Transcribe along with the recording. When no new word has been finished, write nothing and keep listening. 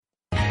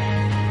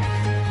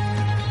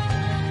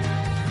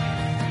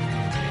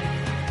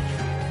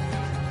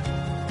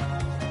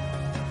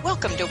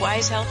Welcome to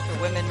Wise Health for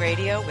Women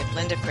Radio with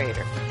Linda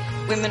Crater.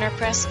 Women are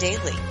pressed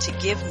daily to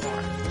give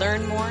more,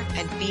 learn more,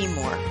 and be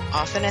more,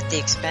 often at the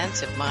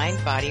expense of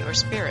mind, body, or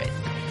spirit.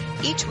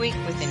 Each week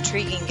with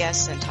intriguing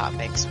guests and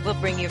topics, we'll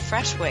bring you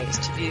fresh ways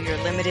to view your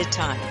limited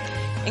time,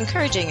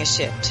 encouraging a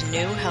shift to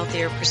new,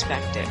 healthier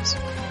perspectives.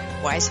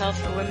 Wise Health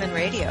for Women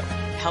Radio,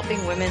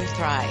 helping women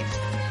thrive.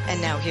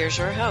 And now here's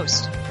your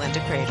host,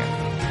 Linda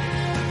Crater.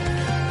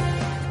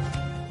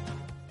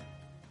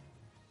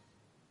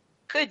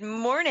 Good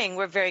morning.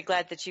 We're very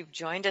glad that you've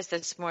joined us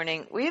this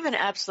morning. We have an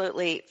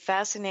absolutely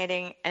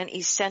fascinating and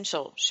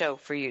essential show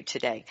for you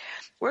today.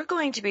 We're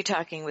going to be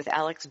talking with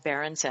Alex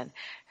Berenson,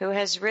 who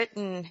has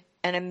written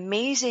an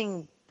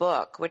amazing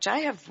book, which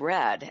I have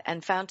read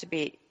and found to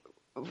be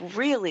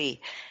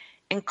really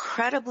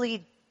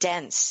incredibly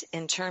dense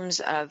in terms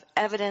of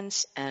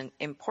evidence and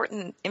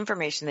important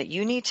information that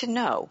you need to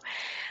know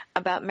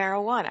about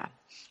marijuana,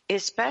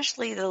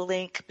 especially the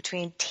link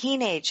between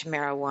teenage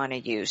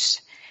marijuana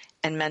use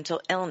and mental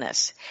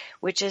illness,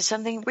 which is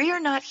something we are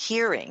not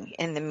hearing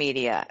in the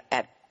media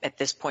at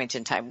this point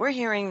in time. We're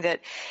hearing that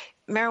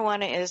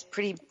marijuana is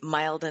pretty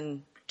mild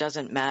and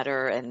doesn't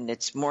matter, and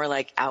it's more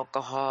like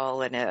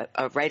alcohol and a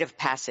rite of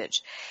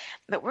passage.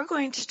 But we're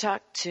going to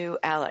talk to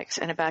Alex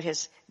and about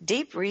his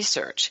deep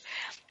research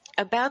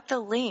about the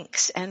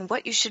links and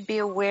what you should be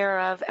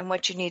aware of and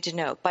what you need to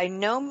know. By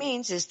no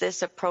means is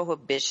this a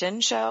prohibition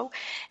show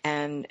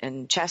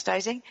and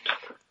chastising,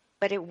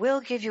 but it will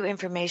give you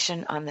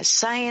information on the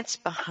science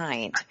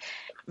behind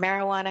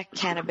marijuana,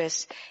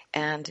 cannabis,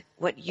 and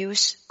what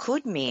use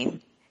could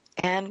mean.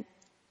 And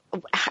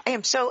I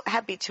am so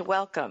happy to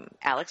welcome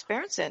Alex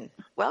Berenson.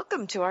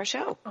 Welcome to our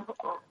show.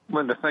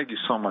 Linda, thank you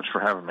so much for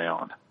having me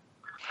on.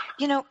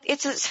 You know,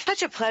 it's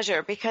such a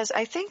pleasure because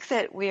I think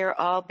that we're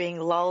all being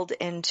lulled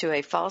into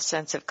a false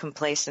sense of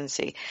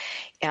complacency.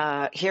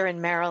 Here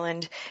in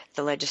Maryland,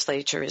 the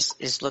legislature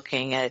is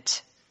looking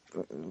at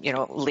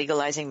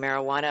legalizing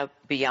marijuana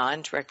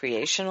beyond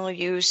recreational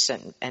use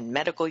and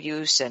medical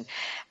use. And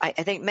I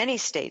think many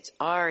states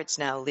it's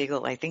now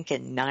legal. I think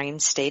in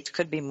 9 states,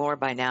 could be more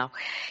by now.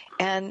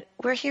 And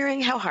we're hearing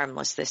how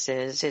harmless this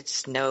is.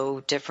 It's no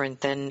different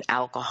than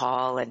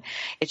alcohol and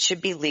it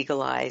should be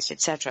legalized,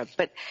 etc.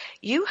 But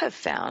you have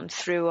found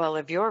through all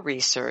of your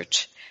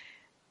research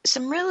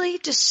some really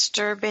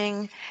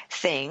disturbing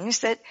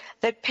things that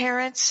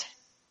parents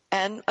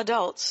and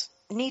adults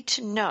need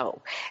to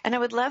know. And I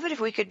would love it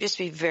if we could just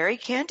be very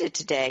candid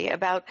today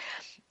about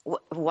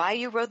why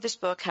you wrote this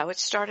book, how it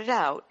started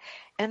out,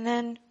 and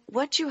then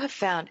what you have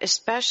found,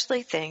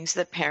 especially things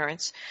that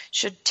parents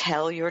should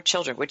tell your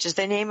children, which is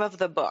the name of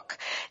the book.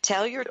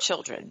 Tell your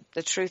children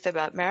the truth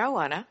about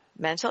marijuana,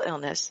 mental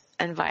illness,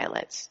 and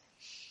violence.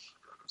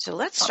 So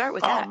let's start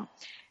with that.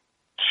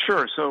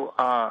 Sure. So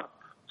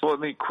let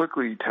me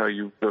quickly tell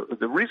you,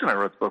 the reason I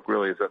wrote the book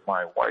really is that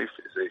my wife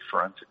is a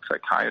forensic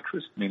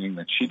psychiatrist, meaning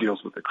that she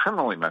deals with the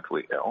criminally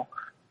mentally ill.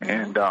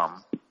 And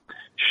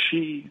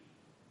she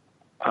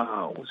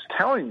was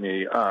telling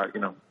me,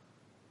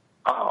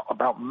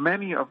 about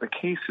many of the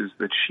cases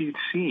that she'd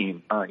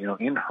seen,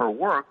 in her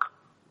work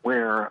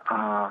where,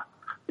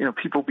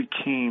 people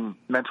became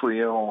mentally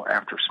ill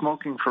after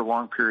smoking for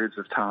long periods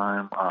of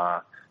time,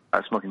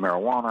 smoking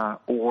marijuana,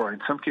 or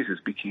in some cases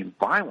became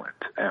violent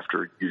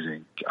after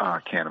using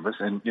cannabis.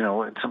 And,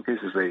 in some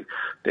cases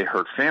they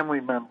hurt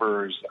family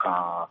members,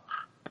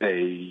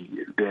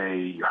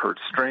 they hurt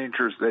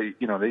strangers,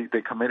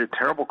 they committed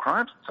terrible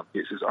crimes in some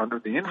cases under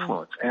the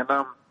influence. And,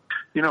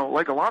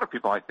 like a lot of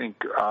people, I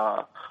think,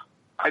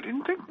 I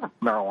didn't think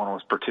marijuana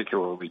was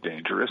particularly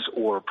dangerous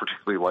or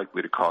particularly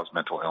likely to cause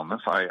mental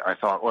illness. I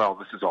thought, well,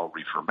 this is all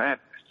reefer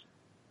madness.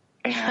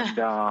 And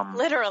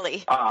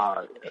literally,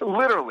 and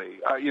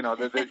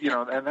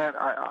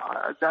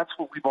that's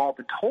what we've all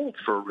been told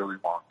for a really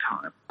long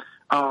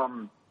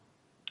time.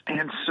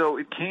 And so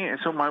it came.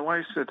 So my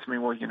wife said to me,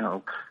 "Well,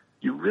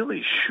 you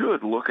really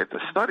should look at the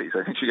studies."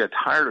 I think she got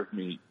tired of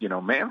me,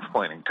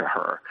 mansplaining to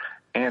her.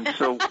 And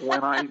so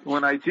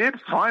when I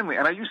did finally,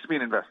 and I used to be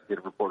an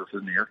investigative reporter for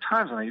the New York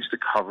Times, and I used to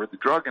cover the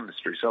drug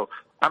industry. So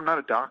I'm not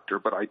a doctor,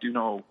 but I do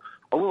know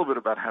a little bit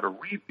about how to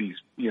read these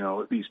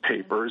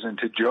papers and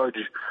to judge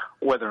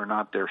whether or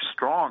not they're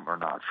strong or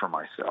not for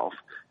myself.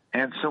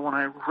 And so when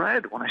I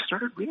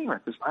started reading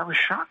about this, I was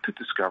shocked to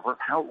discover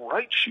how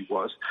right she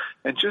was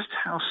and just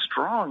how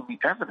strong the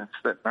evidence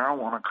that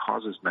marijuana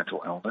causes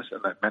mental illness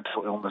and that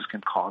mental illness can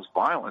cause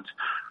violence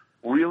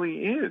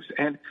really is.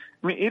 And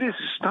I mean, it is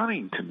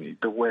stunning to me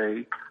the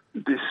way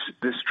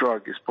this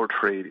drug is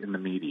portrayed in the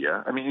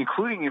media. I mean,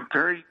 including in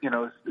very,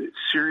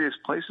 serious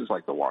places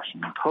like the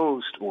Washington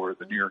Post or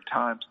the New York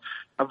Times,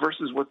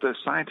 versus what the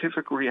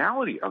scientific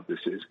reality of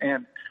this is.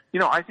 And,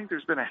 I think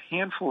there's been a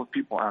handful of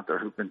people out there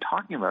who've been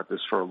talking about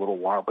this for a little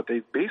while, but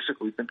they've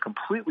basically been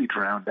completely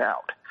drowned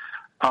out.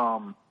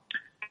 And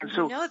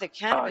so, the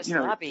cannabis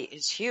lobby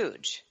is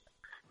huge.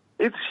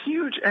 It's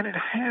huge, and it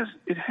has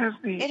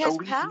the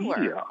elite power.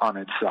 media on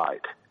its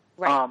side.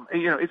 Right.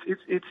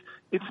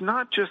 It's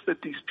not just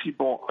that these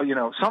people,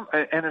 there's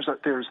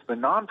the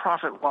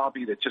nonprofit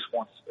lobby that just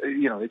wants,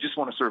 they just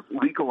want to sort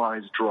of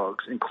legalize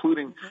drugs,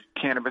 including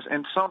cannabis,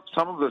 and some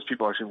of those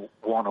people actually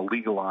want to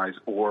legalize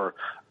or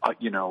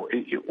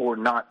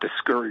not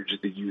discourage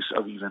the use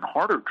of even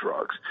harder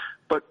drugs,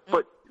 but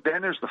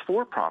then there's the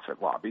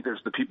for-profit lobby.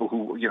 There's the people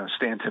who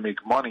stand to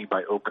make money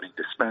by opening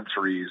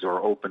dispensaries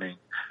or opening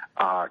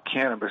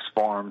cannabis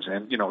farms,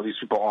 and these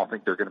people all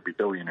think they're going to be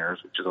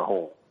billionaires, which is a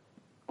whole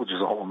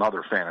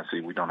other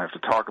fantasy we don't have to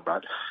talk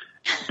about.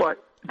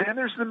 But then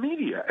there's the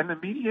media, and the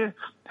media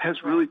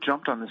has really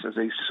jumped on this as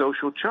a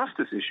social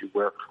justice issue,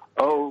 where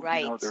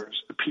there's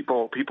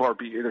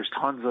there's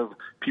tons of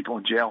people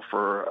in jail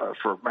for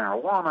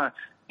marijuana,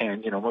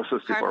 and most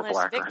of those people are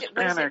black or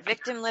Hispanic.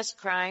 Victimless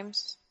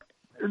crimes.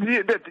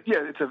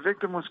 It's a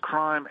victimless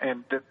crime,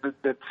 and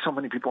that so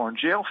many people are in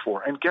jail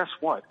for. And guess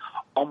what?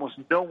 Almost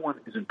no one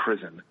is in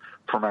prison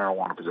for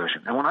marijuana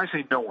possession. And when I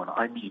say no one,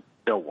 I mean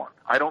no one.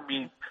 I don't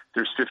mean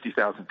there's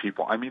 50,000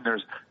 people. I mean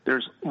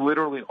there's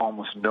literally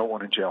almost no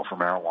one in jail for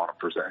marijuana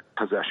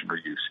possession or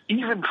use.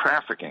 Even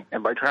trafficking,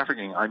 and by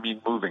trafficking I mean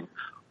moving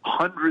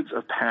hundreds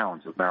of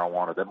pounds of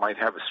marijuana that might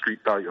have a street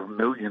value of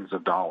millions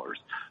of dollars.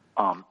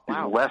 Is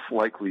less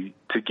likely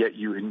to get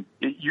you in.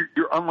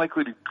 You're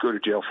unlikely to go to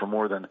jail for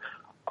more than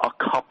a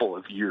couple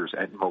of years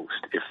at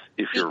most if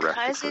you're arrested for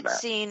that. Because it's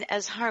seen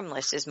as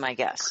harmless, is my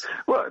guess.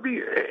 Well,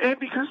 and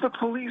because the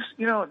police,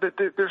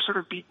 they're sort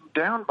of beaten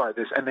down by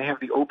this, and they have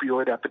the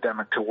opioid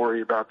epidemic to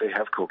worry about. They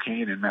have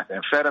cocaine and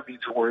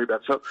methamphetamine to worry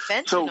about.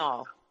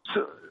 Fentanyl.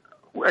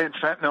 And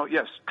fentanyl,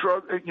 yes,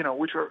 drug,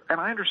 which are,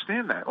 and I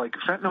understand that. Like,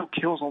 fentanyl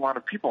kills a lot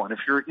of people, and if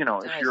you're,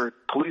 if you're a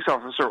police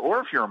officer or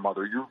if you're a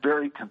mother, you're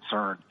very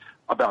concerned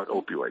about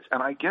opioids,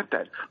 and I get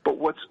that. But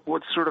what's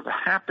sort of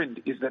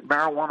happened is that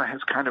marijuana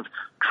has kind of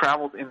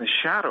traveled in the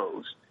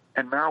shadows,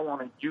 and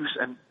marijuana use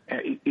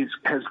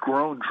has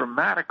grown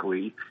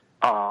dramatically,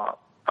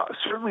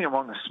 certainly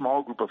among a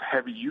small group of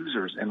heavy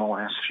users in the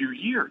last few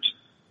years,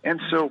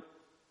 and so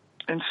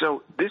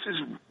this is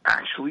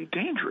actually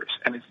dangerous,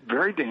 and it's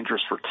very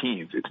dangerous for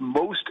teens. It's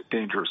most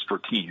dangerous for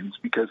teens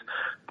because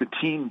the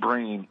teen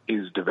brain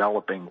is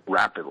developing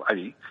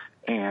rapidly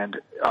and,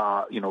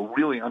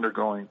 really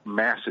undergoing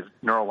massive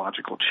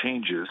neurological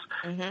changes,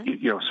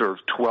 sort of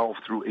 12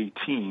 through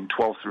 18,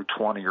 12 through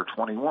 20 or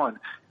 21.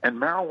 And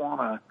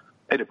marijuana,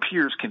 it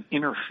appears, can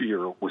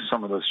interfere with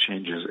some of those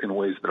changes in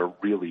ways that are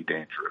really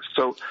dangerous.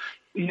 So,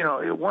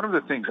 one of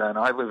the things, and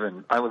I live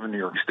in New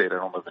York State. I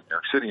don't live in New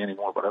York City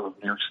anymore, but I live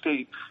in New York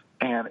State.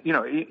 And,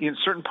 in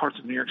certain parts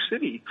of New York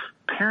City,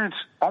 parents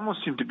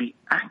almost seem to be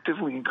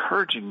actively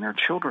encouraging their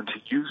children to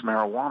use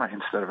marijuana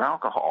instead of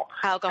alcohol.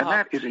 And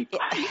that is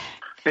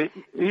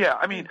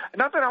I mean,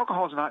 not that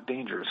alcohol is not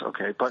dangerous,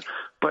 okay, but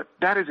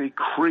that is a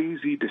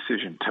crazy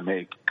decision to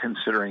make,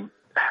 considering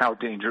how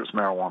dangerous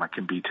marijuana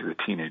can be to the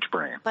teenage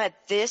brain. But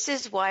this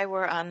is why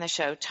we're on the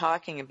show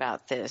talking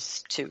about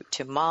this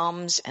to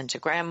moms and to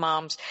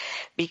grandmoms,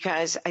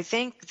 because I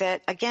think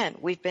that, again,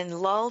 we've been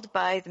lulled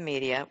by the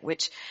media,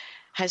 which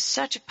has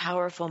such a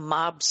powerful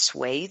mob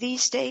sway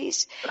these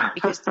days,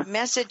 because the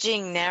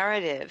messaging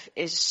narrative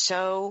is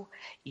so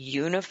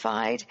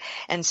unified.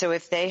 And so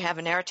if they have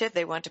a narrative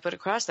they want to put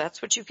across,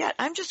 that's what you get.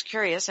 I'm just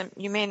curious, and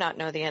you may not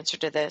know the answer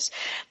to this,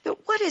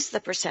 but what is the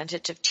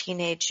percentage of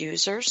teenage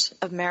users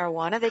of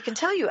marijuana? They can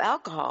tell you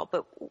alcohol,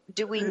 but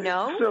do we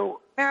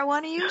know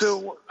marijuana use?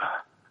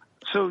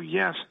 So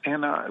yes,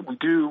 and we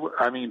do,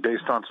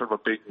 based on sort of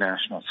a big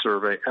national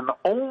survey. And the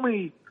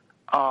only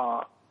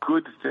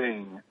good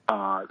thing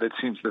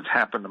that's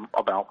happened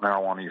about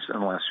marijuana use in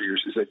the last few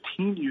years is that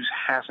teen use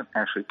hasn't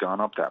actually gone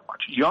up that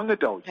much. Young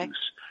adult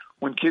use,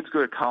 when kids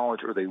go to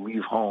college or they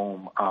leave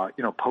home,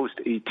 post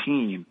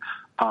 18,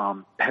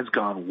 has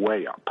gone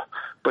way up.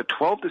 But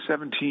 12 to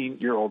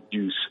 17-year-old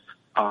use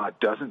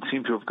doesn't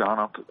seem to have gone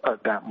up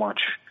that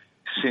much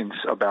since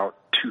about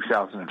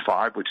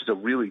 2005, which is a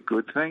really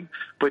good thing.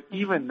 But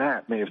even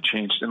that may have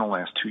changed in the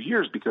last 2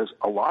 years, because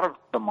a lot of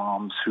the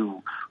moms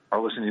who are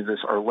listening to this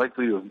are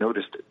likely to have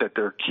noticed that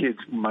their kids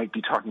might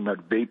be talking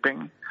about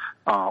vaping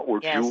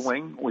or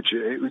juuling,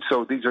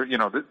 so these are,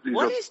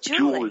 what is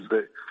juuling?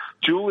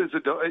 Juul is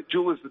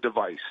the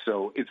device.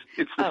 So it's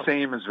the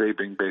same as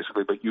vaping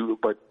basically,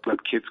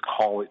 but kids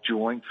call it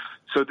juuling.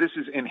 So this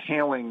is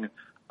inhaling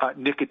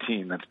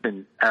nicotine that's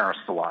been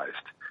aerosolized.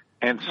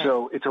 And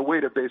so it's a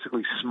way to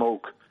basically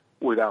smoke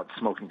without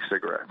smoking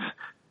cigarettes.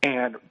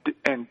 And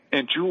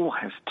Juul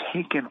has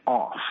taken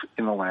off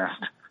in the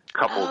last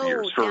couple of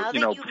years. Now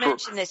that you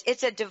mentioned this,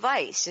 it's a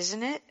device,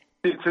 isn't it?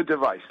 It's a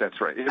device, that's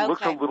right. It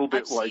looks a little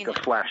bit like a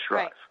flash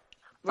drive.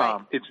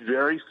 Right. It's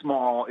very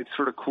small. It's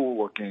sort of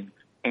cool looking.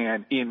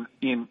 And in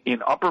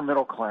upper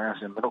middle class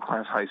and middle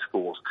class high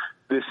schools,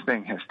 this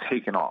thing has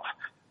taken off.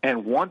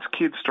 And once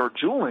kids start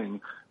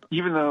juuling,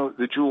 even though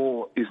the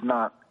Juul is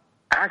not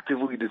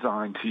actively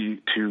designed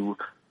to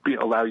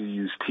allow you to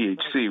use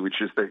THC,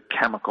 which is the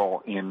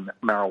chemical in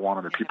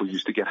marijuana that people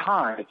use to get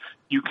high,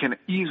 you can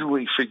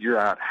easily figure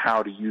out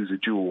how to use a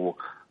Juul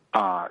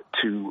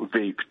to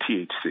vape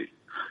THC.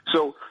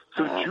 So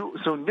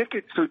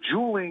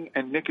juuling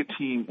and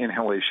nicotine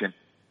inhalation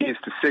is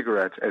to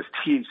cigarettes as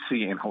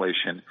THC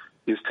inhalation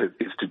is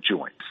to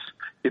joints.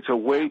 It's a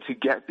way to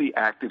get the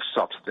active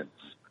substance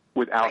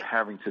without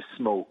having to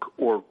smoke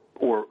or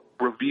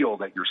reveal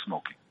that you're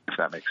smoking, if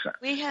that makes sense.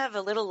 We have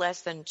a little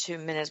less than 2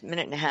 minutes,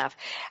 minute and a half.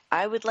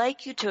 I would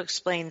like you to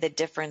explain the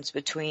difference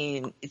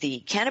between the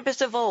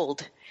cannabis of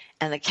old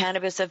and the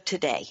cannabis of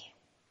today.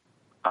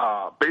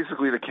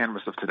 Basically, the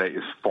cannabis of today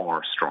is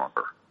far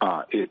stronger.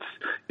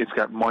 It's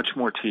got much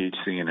more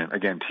THC in it.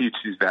 Again,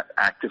 THC is that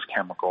active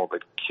chemical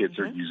that kids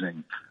are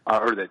using,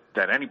 or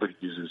that anybody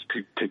uses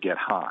to get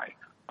high.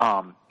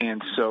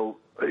 And so,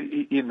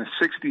 in the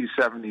 60s,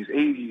 70s,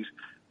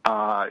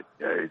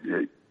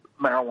 80s,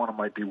 marijuana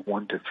might be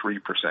 1 to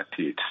 3%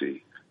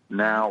 THC.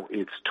 Now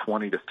it's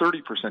 20 to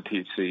 30%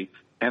 THC.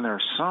 And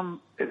there's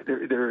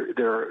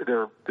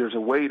a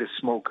way to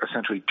smoke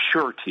essentially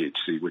pure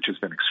THC, which has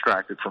been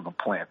extracted from a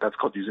plant. That's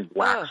called using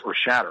wax or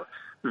shatter.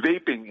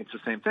 Vaping, it's the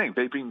same thing.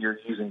 Vaping, you're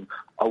using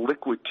a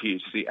liquid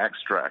THC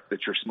extract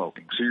that you're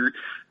smoking.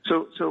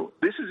 So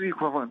this is the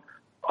equivalent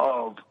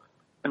of,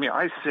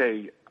 I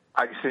say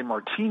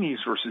martinis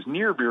versus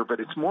near beer,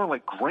 but it's more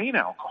like grain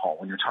alcohol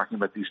when you're talking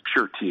about these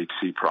pure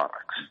THC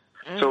products.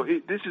 So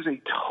this is a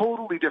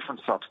totally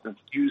different substance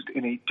used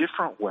in a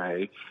different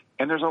way,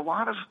 and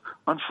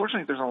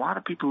unfortunately, there's a lot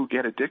of people who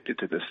get addicted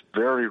to this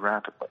very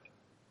rapidly.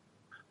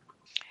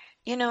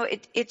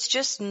 It's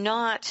just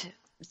not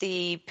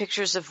the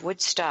pictures of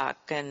Woodstock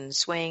and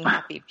swaying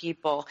happy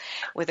people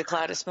with a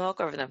cloud of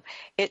smoke over them.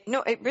 It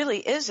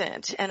really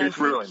isn't. And it's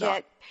really not.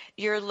 Yet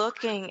you're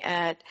looking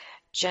at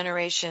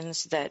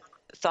generations that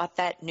thought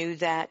that, knew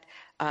that,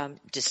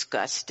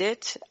 discussed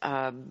it,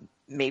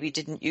 maybe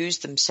didn't use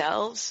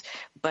themselves,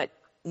 but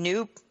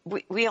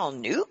we all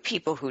knew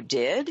people who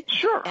did.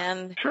 Sure.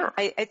 And sure.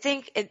 I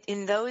think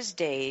in those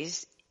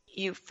days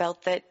you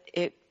felt that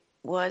it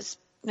was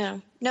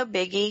no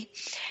biggie,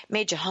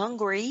 made you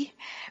hungry,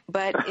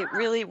 but it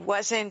really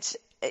wasn't.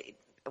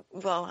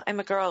 Well, I'm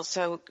a girl,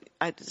 so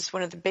it's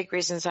one of the big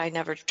reasons I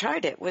never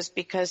tried it was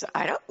because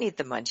I don't need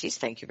the munchies.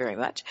 Thank you very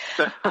much.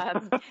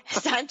 I'm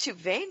too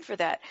vain for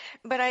that.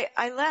 But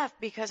I laugh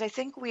because I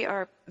think we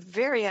are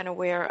very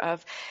unaware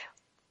of,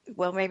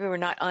 well, maybe we're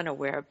not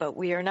unaware, but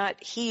we are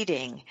not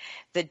heeding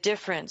the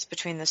difference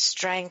between the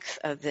strength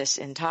of this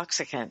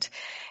intoxicant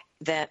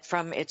that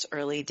from its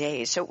early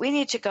days. So we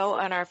need to go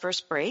on our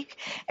first break,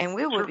 and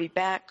we will be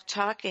back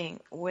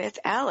talking with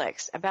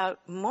Alex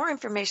about more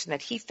information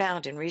that he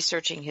found in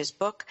researching his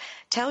book,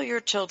 Tell Your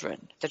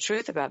Children, The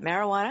Truth About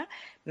Marijuana,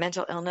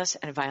 Mental Illness,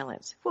 and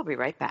Violence. We'll be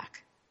right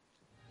back.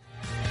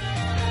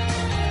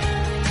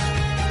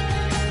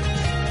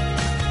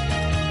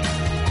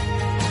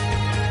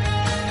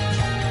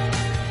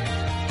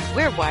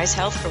 We're Wise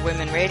Health for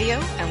Women Radio,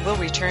 and we'll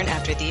return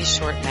after these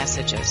short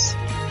messages.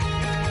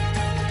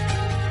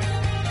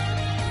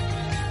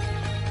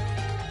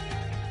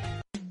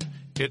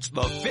 It's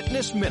the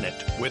Fitness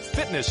Minute with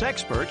fitness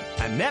expert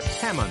Annette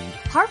Hammond.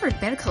 Harvard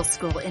Medical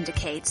School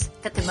indicates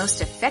that the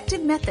most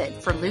effective method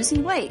for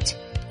losing weight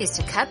is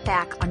to cut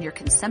back on your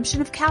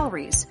consumption of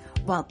calories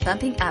while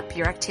bumping up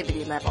your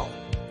activity level.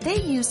 They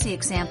use the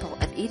example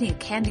of eating a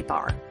candy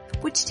bar,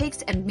 which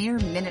takes a mere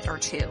minute or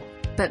two.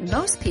 But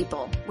most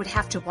people would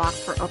have to walk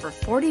for over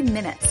 40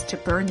 minutes to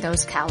burn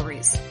those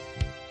calories.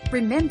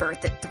 Remember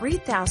that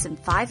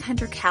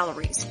 3,500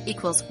 calories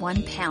equals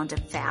 1 pound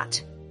of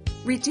fat.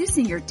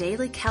 Reducing your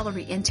daily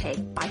calorie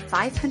intake by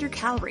 500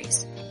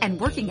 calories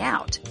and working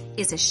out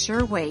is a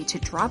sure way to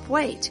drop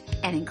weight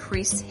and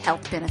increase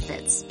health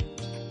benefits.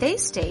 They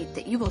state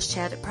that you will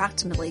shed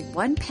approximately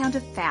 1 pound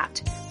of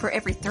fat for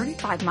every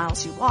 35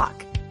 miles you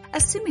walk,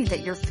 assuming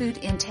that your food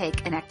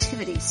intake and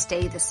activity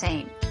stay the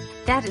same.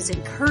 That is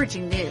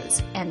encouraging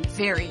news and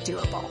very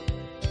doable.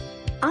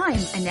 I'm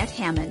Annette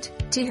Hammond.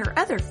 To hear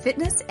other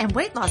fitness and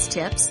weight loss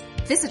tips,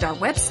 visit our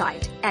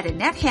website at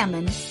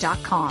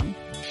AnnetteHammond.com.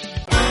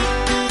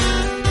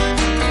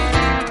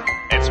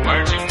 It's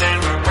merging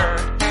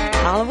neighborhood.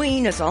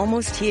 Halloween is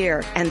almost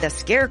here, and the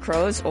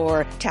scarecrows,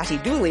 or tatty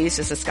doolies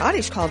as the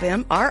Scottish call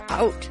them, are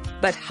out.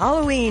 But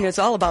Halloween is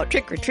all about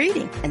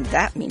trick-or-treating, and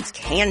that means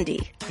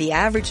candy. The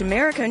average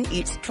American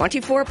eats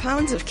 24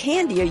 pounds of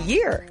candy a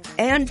year,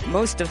 and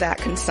most of that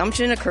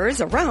consumption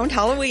occurs around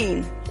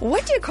Halloween.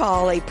 What do you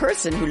call a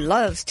person who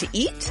loves to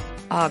eat?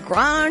 A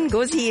grand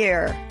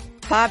gosier.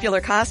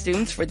 Popular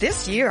costumes for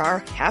this year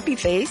are happy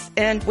face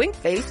and wink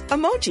face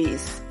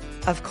emojis.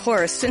 Of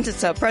course, since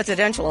it's a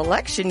presidential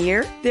election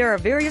year, there are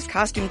various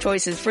costume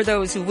choices for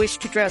those who wish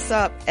to dress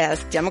up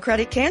as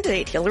Democratic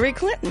candidate Hillary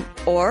Clinton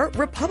or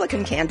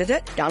Republican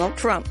candidate Donald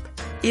Trump.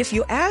 If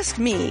you ask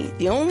me,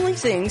 the only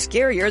thing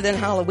scarier than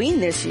Halloween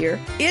this year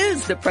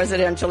is the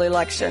presidential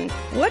election.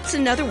 What's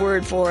another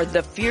word for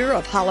the fear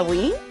of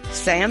Halloween?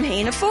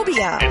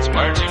 Samhainophobia. It's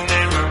merging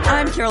neighborhood.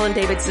 I'm Carolyn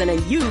Davidson,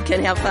 and you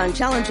can have fun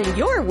challenging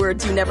your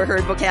words you never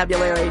heard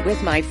vocabulary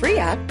with my free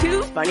app,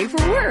 Too Funny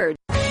for Words.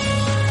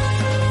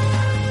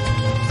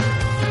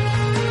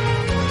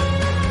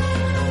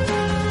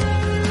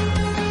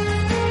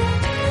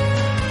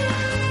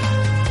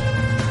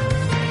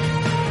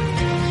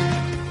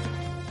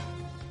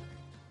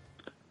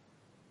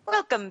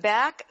 welcome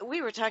back.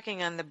 We were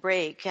talking on the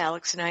break,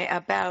 Alex and I,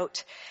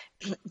 about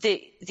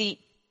the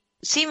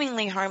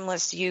seemingly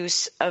harmless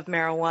use of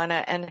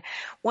marijuana. And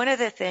one of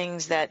the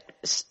things that,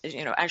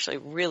 actually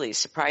really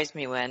surprised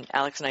me when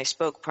Alex and I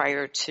spoke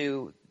prior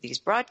to these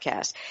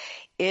broadcasts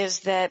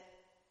is that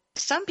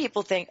some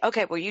people think,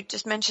 okay, well, you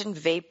just mentioned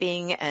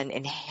vaping and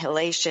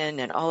inhalation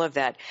and all of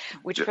that,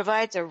 which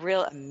provides a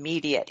real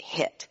immediate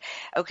hit.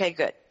 Okay,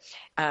 good.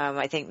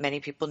 I think many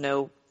people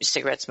know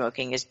cigarette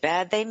smoking is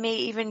bad. They may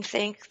even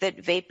think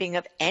that vaping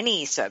of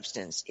any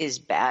substance is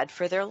bad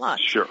for their lungs.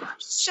 Sure.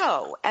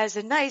 So, as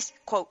a nice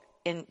quote,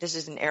 this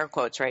is in air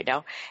quotes right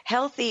now,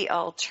 healthy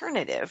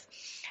alternative,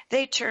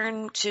 they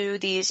turn to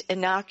these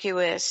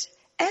innocuous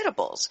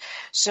edibles.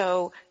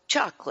 So,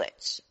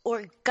 chocolates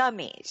or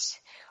gummies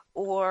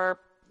or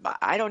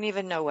I don't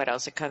even know what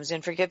else it comes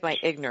in. Forgive my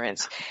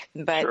ignorance.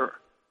 But sure.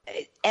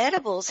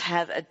 Edibles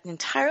have an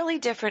entirely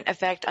different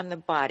effect on the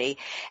body.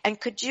 And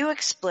could you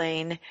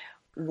explain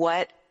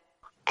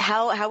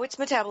how it's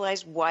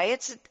metabolized, why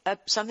it's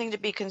something to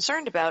be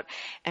concerned about,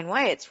 and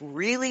why it's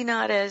really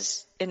not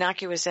as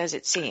innocuous as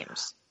it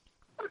seems?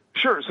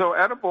 Sure. So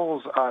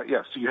edibles,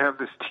 yes. So you have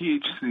this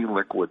THC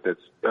liquid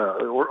that's,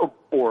 or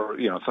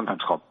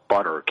sometimes called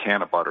butter,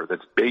 can of butter,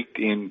 that's baked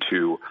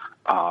into,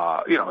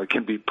 it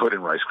can be put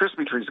in Rice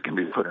Krispie treats, it can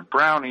be put in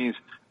brownies,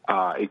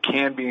 it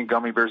can be in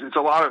gummy bears. It's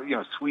a lot of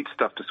sweet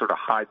stuff to sort of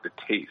hide the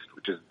taste,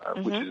 which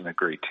isn't a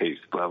great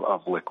taste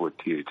of liquid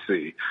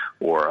THC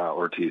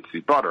or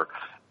THC butter.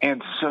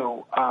 And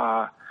so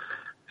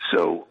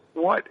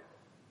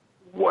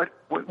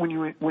when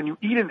you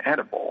eat an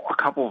edible, a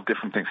couple of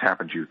different things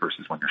happen to you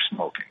versus when you're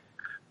smoking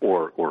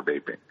or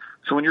vaping.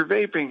 So when you're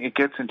vaping, it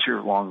gets into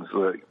your lungs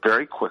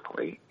very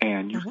quickly,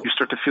 and you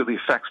start to feel the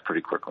effects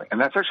pretty quickly.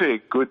 And that's actually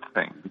a good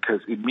thing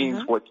because it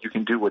means what you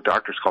can do what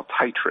doctors call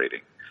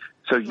titrating.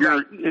 So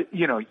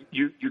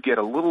you get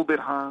a little bit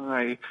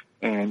high,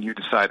 and you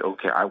decide,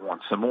 okay, I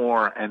want some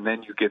more, and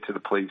then you get to the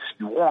place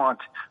you want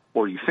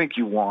or you think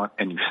you want,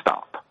 and you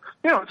stop.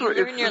 It's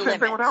the same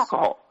thing with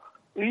alcohol.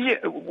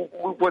 Yeah,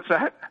 what's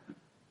that?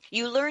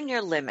 You learn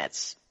your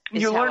limits.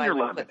 You learn your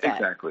limits,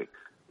 exactly.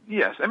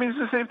 Yes, I mean it's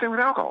the same thing with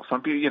alcohol.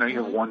 Some people,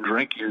 you have one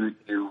drink, you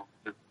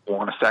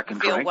want a second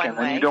drink, and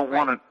then you don't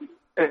want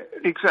to.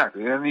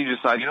 Exactly, and then you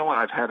decide, you know what,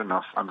 I've had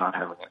enough. I'm not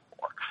having it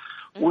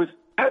more. With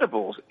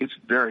edibles, it's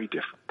very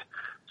different.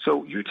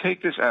 So you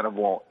take this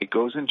edible, it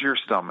goes into your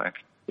stomach.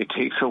 It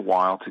takes a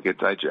while to get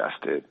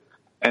digested,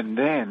 and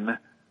then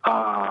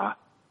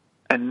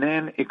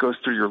it goes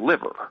through your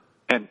liver.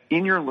 And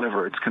in your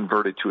liver, it's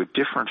converted to a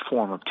different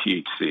form of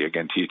THC.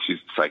 Again, THC is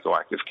a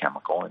psychoactive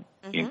chemical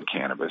in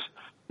cannabis,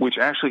 which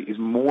actually is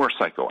more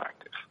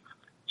psychoactive.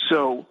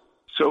 So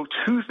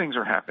two things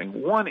are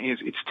happening. One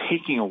is it's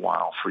taking a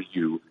while for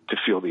you to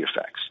feel the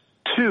effects.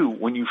 Two,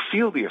 when you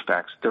feel the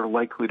effects, they're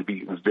likely to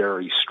be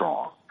very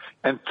strong.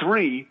 And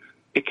three,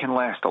 it can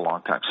last a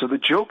long time. So the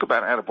joke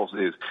about edibles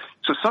is,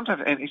 so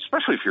sometimes, and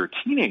especially if you're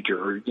a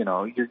teenager, or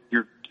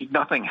you're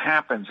nothing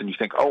happens, and you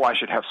think, oh, I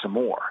should have some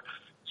more.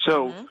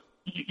 So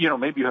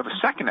maybe you have a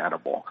second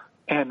edible,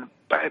 and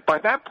by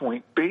that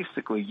point,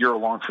 basically, you're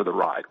along for the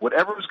ride.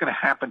 Whatever is going to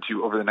happen to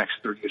you over the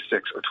next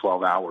 36 or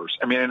 12 hours,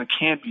 and it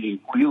can be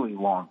a really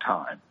long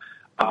time,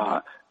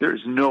 there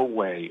is no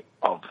way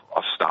of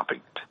stopping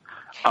it.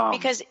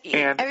 Because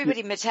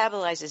everybody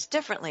metabolizes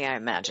differently, I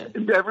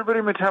imagine.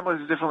 Everybody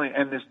metabolizes differently,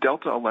 and this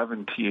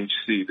delta-11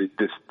 THC,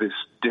 this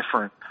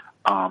different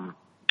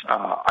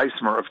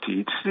isomer of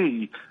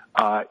THC,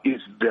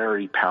 is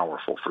very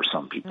powerful for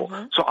some people.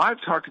 So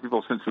I've talked to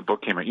people since the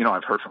book came out.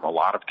 I've heard from a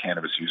lot of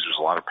cannabis users,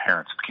 a lot of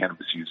parents of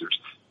cannabis users,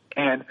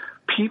 and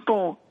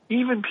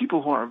even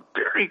people who are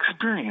very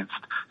experienced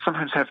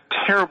sometimes have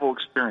terrible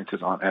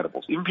experiences on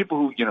edibles. Even people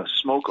who,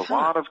 smoke a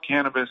lot of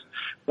cannabis,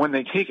 when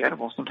they take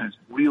edibles, sometimes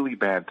really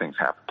bad things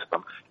happen to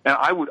them. And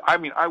I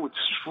would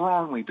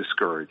strongly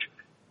discourage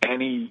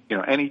any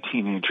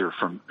teenager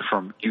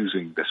from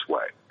using this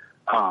way.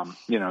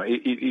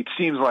 It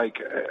seems like,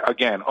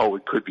 again,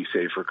 it could be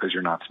safer because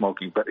you're not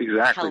smoking, but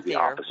exactly healthier, the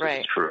opposite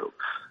is true.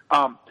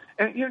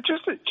 And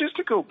just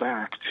to go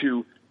back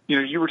to,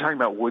 you were talking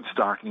about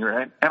Woodstock,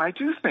 and I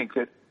do think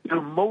that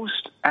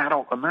most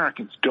adult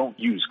Americans don't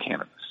use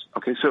cannabis.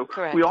 Okay, so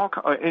correct. We all,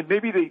 and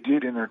maybe they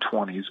did in their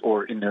 20s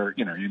or in their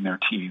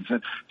teens,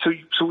 and so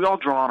we all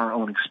draw on our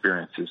own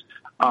experiences.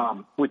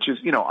 Which is,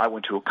 I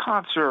went to a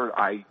concert,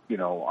 I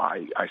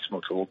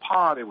smoked a little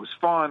pot, it was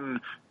fun,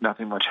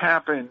 nothing much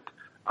happened.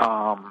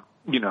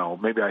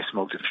 Maybe I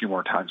smoked a few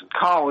more times in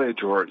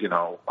college or,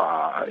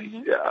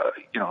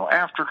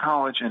 after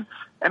college and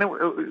I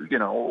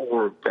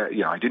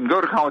didn't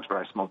go to college, but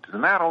I smoked as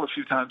an adult a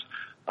few times.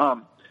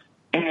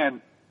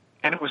 And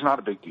it was not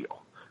a big deal.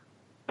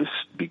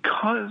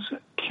 Because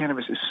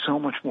cannabis is so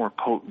much more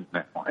potent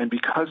now, and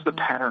because the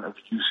pattern of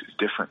use is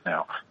different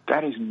now,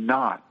 that is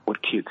not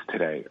what kids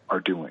today are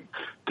doing.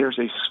 There's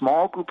a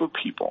small group of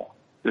people.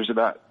 There's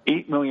about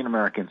 8 million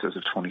Americans as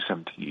of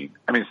 2017.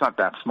 It's not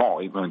that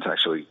small. 8 million is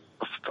actually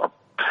a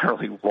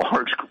fairly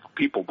large group of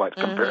people, but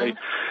so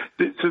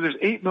there's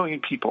 8 million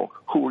people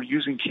who are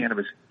using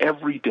cannabis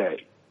every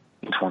day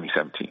in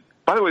 2017.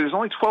 By the way, there's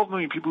only 12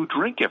 million people who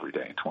drink every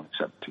day in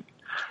 2017.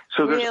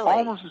 So there's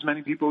almost as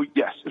many people,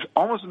 there's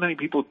almost as many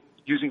people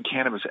using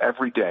cannabis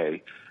every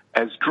day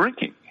as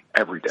drinking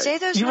every day. Say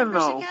those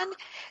numbers again.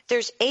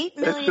 There's 8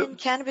 million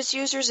cannabis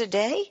users a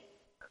day?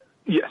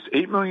 Yes,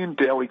 8 million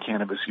daily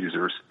cannabis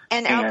users.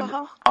 And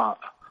alcohol?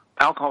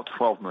 Alcohol,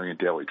 12 million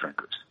daily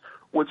drinkers.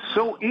 What's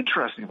so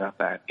interesting about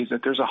that is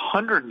that there's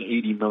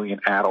 180 million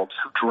adults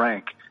who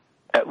drank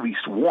at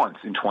least once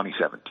in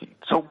 2017.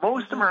 So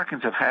most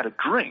Americans have had a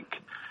drink,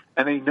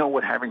 and they know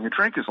what having a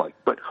drink is like.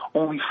 But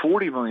only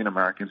 40 million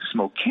Americans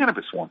smoked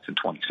cannabis once in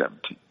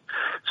 2017.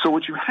 So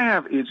what you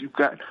have is you've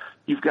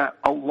got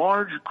a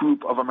large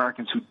group of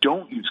Americans who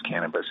don't use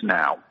cannabis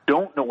now,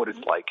 don't know what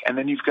it's like, and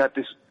then you've got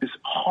this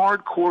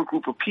hardcore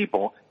group of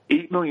people,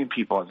 8 million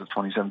people as of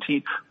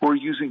 2017, who are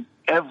using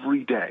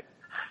every day.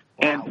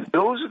 And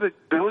those are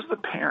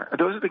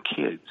the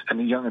kids and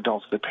the young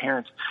adults, the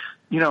parents.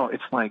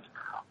 It's like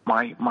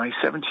my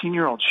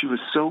 17-year-old, she was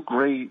so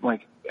great,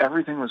 like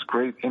everything was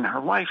great in her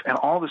life, and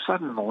all of a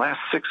sudden in the last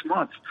 6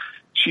 months,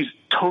 she's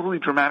totally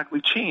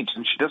dramatically changed,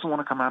 and she doesn't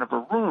want to come out of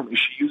her room. Is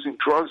she using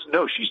drugs?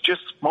 No, she's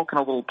just smoking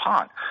a little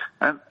pot.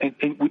 And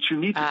what you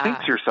need to think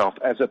to yourself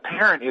as a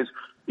parent is,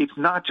 it's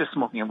not just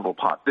smoking a little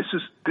pot. This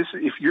is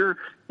if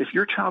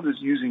your child is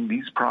using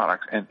these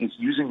products and is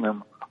using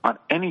them on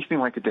anything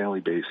like a daily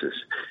basis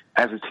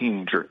as a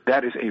teenager,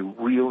 that is a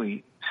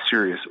really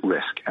serious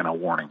risk and a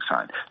warning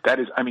sign. That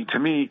is, to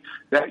me,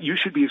 that you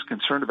should be as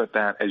concerned about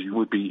that as you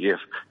would be if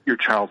your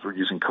child were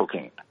using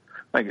cocaine.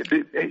 Like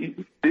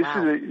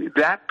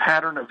that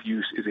pattern of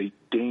use is a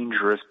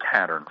dangerous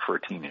pattern for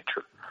a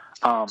teenager.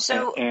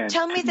 So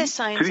tell me the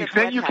signs of what happens. To the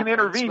extent you can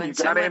intervene, you've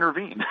got to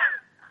intervene.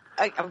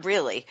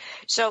 Really?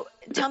 So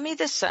tell me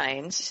the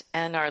signs,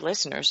 and our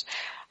listeners,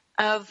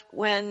 of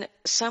when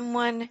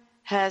someone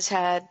has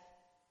had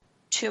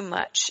too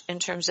much in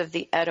terms of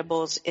the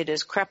edibles, it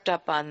has crept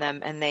up on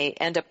them, and they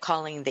end up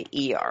calling the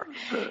ER.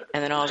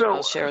 And then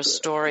I'll share a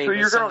story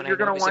with someone who's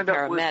a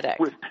paramedic.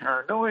 With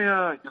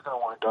paranoia. You're going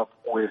to wind up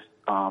with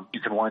you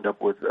can wind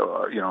up with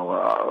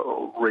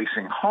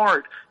racing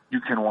heart. You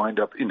can wind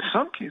up, in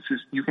some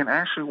cases, you can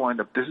actually wind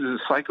up, this is a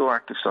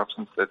psychoactive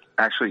substance that's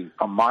actually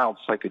a mild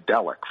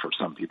psychedelic for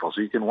some people.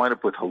 So you can wind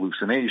up with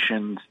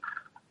hallucinations.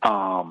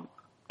 You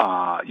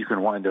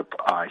can wind up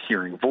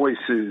hearing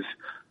voices.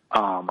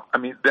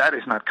 That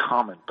is not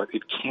common, but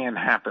it can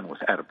happen with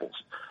edibles.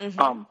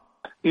 Mm-hmm.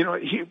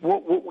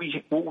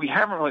 What we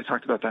haven't really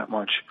talked about that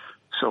much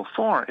so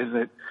far is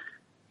that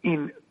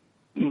in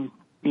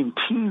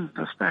teens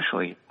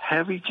especially,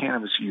 heavy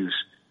cannabis use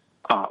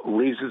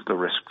raises the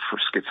risk for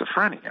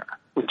schizophrenia,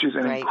 which is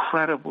an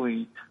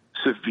incredibly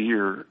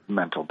severe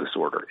mental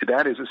disorder.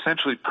 That is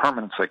essentially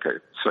permanent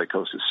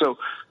psychosis. So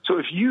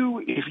if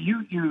you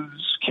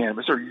use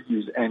cannabis or you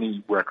use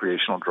any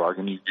recreational drug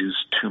and you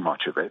use too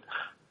much of it,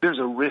 there's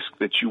a risk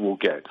that you will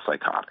get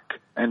psychotic.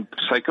 And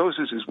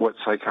psychosis is what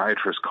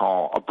psychiatrists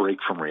call a break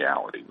from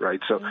reality, right?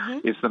 So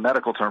it's the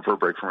medical term for a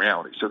break from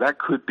reality. So that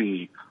could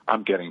be,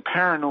 I'm getting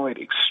paranoid,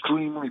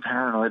 extremely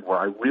paranoid, where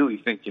I really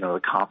think,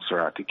 the cops are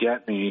out to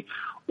get me,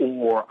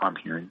 or I'm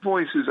hearing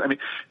voices.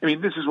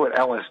 This is what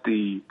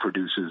LSD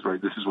produces,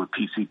 right? This is what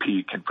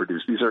PCP can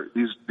produce.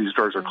 These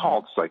drugs are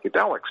called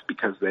psychedelics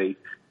because they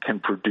can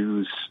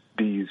produce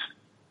these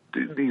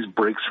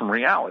breaks from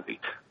reality.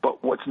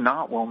 But what's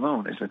not well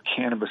known is that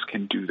cannabis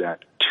can do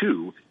that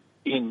too.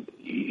 In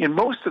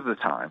most of the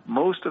time,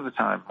 most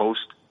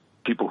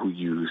people who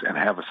use and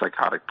have a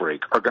psychotic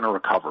break are going to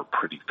recover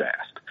pretty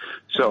fast.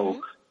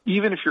 So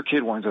even if your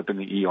kid winds up in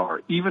the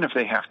ER, even if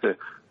they have to,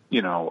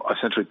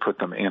 essentially put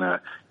them in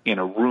a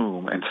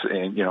room and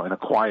in a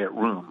quiet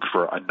room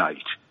for a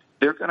night,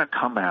 they're going to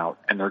come out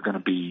and they're going to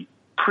be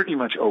pretty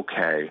much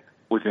okay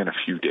within a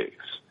few days.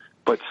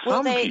 But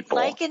some people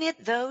liken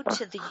it though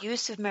to the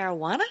use of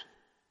marijuana.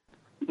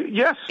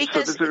 Yes,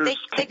 because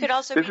they could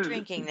also be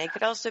drinking. They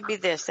could also be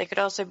this. They could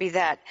also be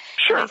that.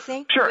 Sure, and I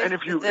think sure. And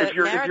if you're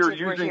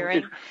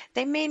using,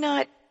 they may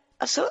not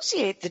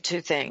associate the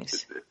two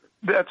things.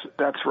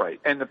 That's right,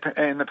 and the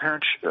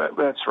parents.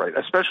 That's right.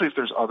 Especially if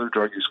there's other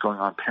drug use going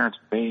on, parents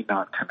may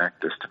not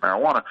connect this to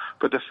marijuana.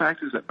 But the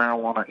fact is that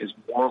marijuana is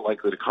more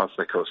likely to cause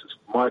psychosis,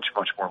 much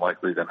more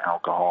likely than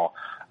alcohol.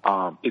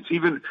 It's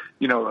even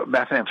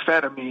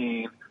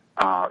methamphetamine.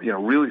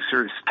 Really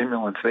serious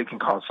stimulants, they can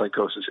cause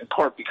psychosis, in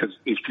part because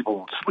if people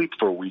don't sleep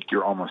for a week,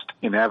 you're almost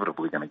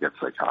inevitably going to get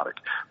psychotic.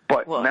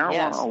 But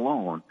marijuana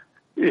alone,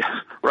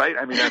 right?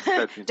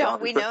 That's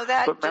don't we know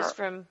that just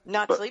from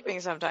not sleeping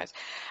sometimes?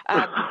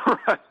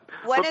 Right.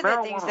 One of the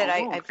things that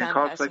I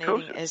found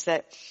fascinating is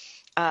that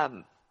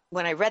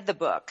when I read the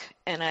book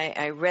and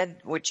I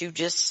read what you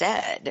just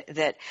said,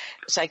 that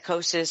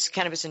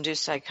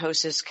cannabis-induced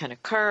psychosis can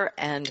occur,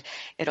 and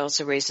it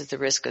also raises the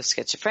risk of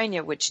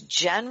schizophrenia, which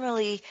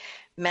generally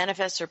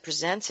manifests or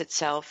presents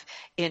itself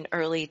in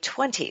early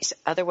 20s.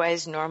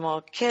 Otherwise,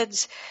 normal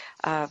kids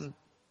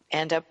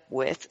end up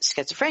with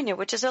schizophrenia,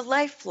 which is a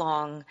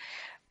lifelong,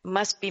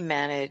 must be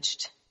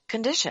managed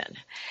condition,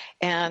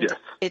 and Yes.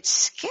 it's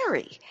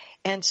scary.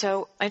 And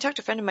so I talked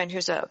to a friend of mine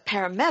who's a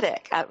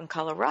paramedic out in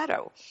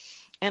Colorado,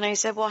 and I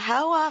said, well,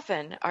 how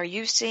often are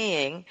you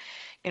seeing,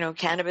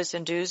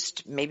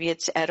 cannabis-induced, maybe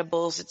it's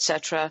edibles,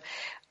 etc.,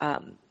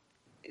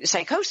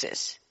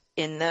 psychosis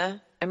in the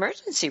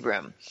emergency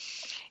room?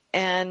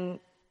 And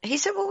he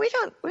said, well, we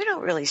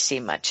don't really see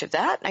much of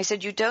that. And I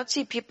said, you don't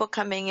see people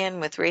coming in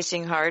with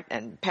racing heart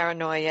and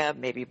paranoia,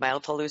 maybe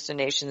mild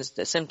hallucinations,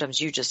 the symptoms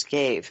you just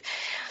gave.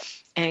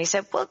 And he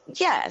said, well,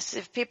 yes,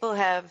 if people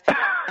have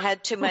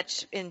had too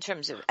much in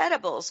terms of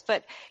edibles,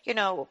 but,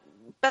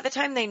 by the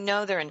time they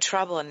know they're in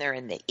trouble and they're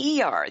in the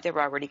ER, they're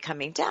already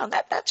coming down.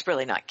 That's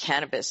really not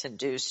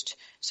cannabis-induced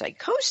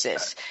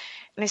psychosis.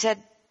 And I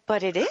said,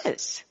 but it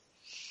is.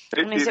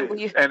 And I said,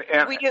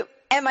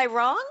 am I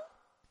wrong?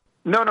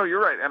 No, you're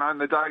right. And on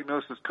the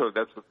diagnosis code,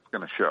 that's what it's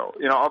going to show.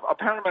 A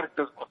paramedic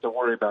doesn't have to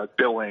worry about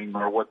billing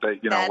or what the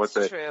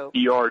true.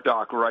 ER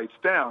doc writes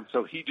down.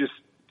 So he just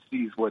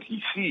sees what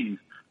he sees.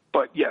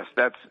 But yes,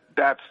 that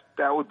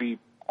would be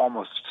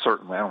almost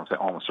certainly, I don't want to say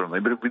almost certainly,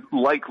 but it would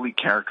likely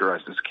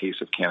characterize this case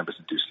of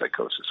cannabis-induced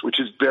psychosis, which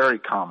is very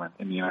common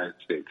in the United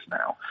States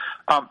now.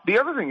 The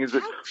other thing is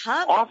that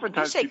oftentimes when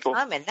you say people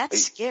common,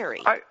 that's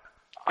scary.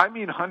 I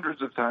mean,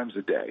 hundreds of times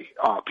a day,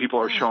 people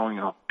are showing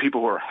up. People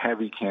who are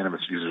heavy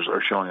cannabis users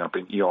are showing up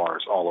in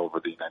ERs all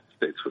over the United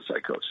States with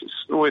psychosis,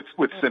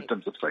 with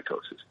symptoms of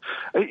psychosis.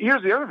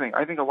 Here's the other thing: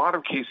 I think a lot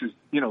of cases,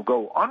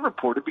 go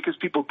unreported because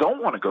people don't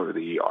want to go to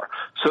the ER,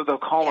 so they'll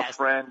call a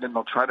friend and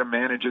they'll try to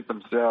manage it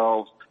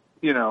themselves,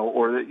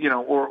 or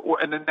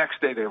and the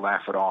next day they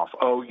laugh it off.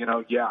 Oh,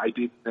 yeah, I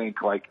did think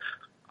that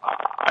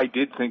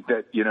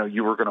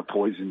you were going to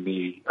poison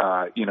me,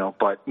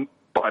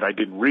 but I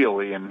didn't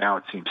really, and now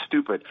it seems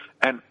stupid.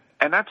 And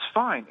that's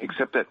fine,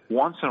 except that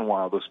once in a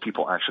while those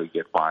people actually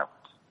get violent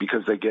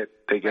because they get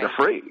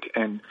afraid,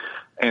 and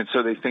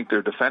so they think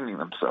they're defending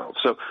themselves.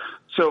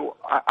 So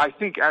I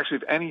think actually,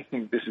 if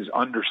anything, this is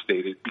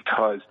understated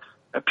because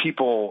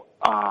people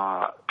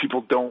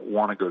don't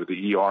want to go to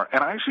the ER.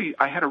 And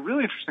I had a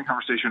really interesting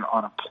conversation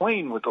on a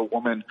plane with a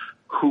woman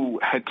who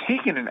had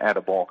taken an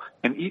edible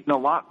and eaten a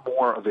lot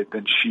more of it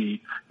than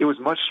it was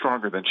much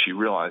stronger than she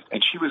realized.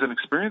 And she was an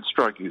experienced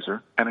drug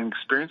user and an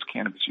experienced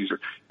cannabis user.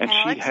 And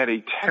Alex, she had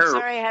a terrible,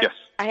 yes.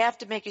 I have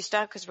to make you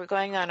stop because we're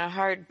going on a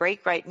hard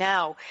break right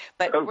now.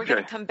 But We're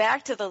going to come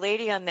back to the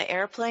lady on the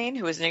airplane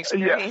who was an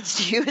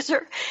experienced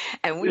user,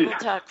 and we will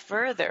talk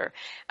further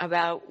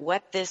about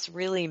what this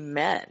really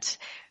meant.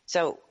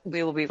 So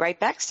we will be right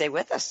back. Stay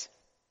with us.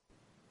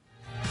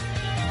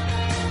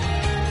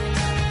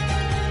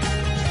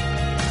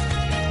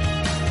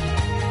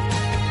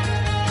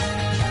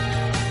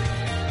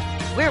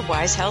 We're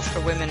Wise Health for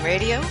Women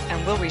Radio,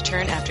 and we'll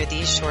return after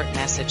these short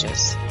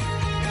messages.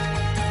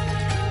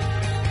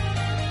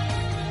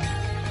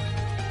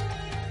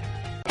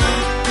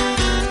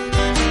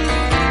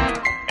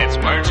 It's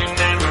Marching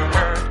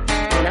Neighborhood.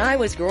 When I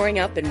was growing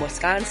up in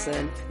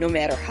Wisconsin, no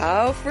matter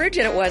how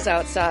frigid it was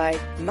outside,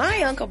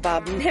 my Uncle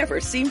Bob never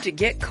seemed to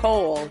get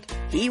cold.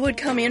 He would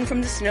come in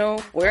from the snow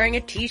wearing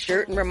a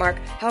t-shirt and remark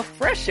how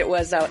fresh it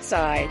was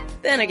outside.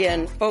 Then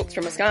again, folks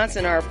from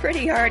Wisconsin are a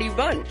pretty hardy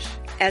bunch.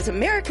 As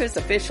America's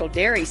official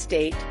dairy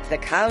state, the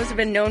cows have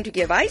been known to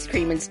give ice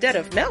cream instead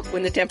of milk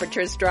when the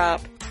temperatures drop.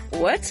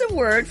 What's a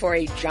word for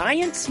a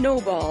giant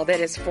snowball that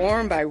is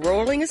formed by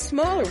rolling a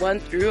smaller one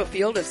through a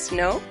field of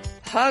snow?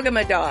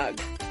 Hog-em-a-dog.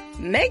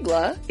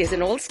 Megla is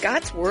an old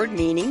Scots word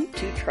meaning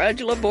to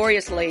trudge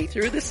laboriously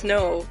through the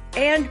snow.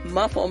 And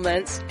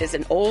mufflements is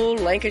an old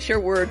Lancashire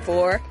word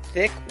for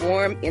thick,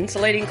 warm,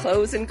 insulating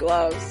clothes and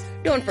gloves.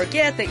 Don't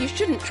forget that you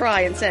shouldn't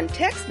try and send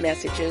text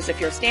messages if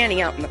you're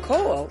standing out in the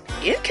cold.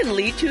 It can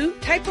lead to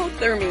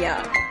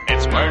hypothermia.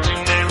 It's Marching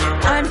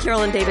Neighborhood. I'm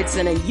Carolyn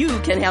Davidson, and you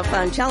can have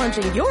fun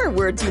challenging your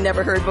words you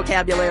never heard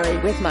vocabulary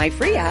with my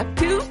free app,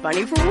 Too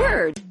Funny for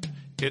Words.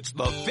 It's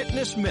the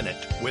Fitness Minute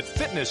with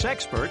fitness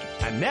expert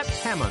Annette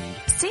Hammond.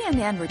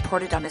 CNN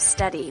reported on a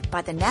study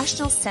by the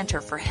National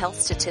Center for Health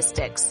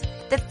Statistics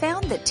that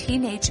found that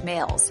teenage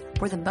males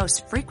were the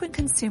most frequent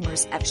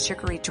consumers of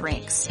sugary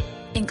drinks,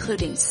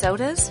 including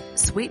sodas,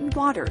 sweetened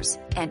waters,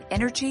 and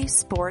energy,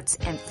 sports,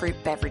 and fruit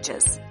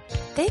beverages.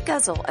 They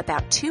guzzle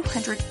about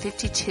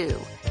 252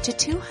 to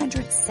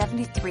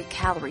 273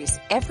 calories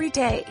every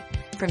day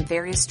from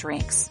various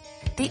drinks.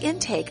 The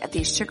intake of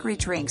these sugary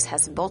drinks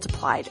has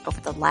multiplied over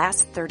the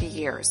last 30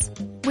 years.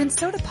 When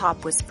soda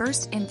pop was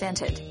first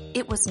invented,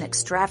 it was an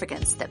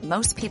extravagance that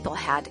most people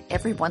had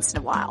every once in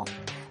a while.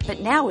 But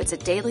now it's a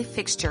daily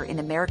fixture in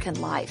American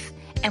life,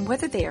 and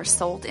whether they are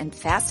sold in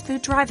fast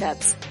food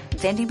drive-ups,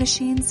 vending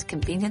machines,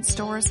 convenience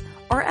stores,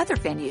 or other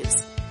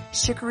venues,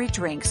 sugary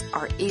drinks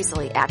are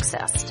easily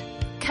accessed.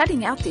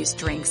 Cutting out these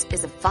drinks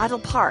is a vital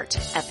part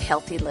of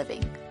healthy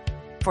living.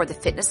 For the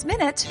Fitness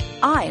Minute,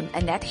 I'm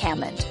Annette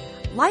Hammond.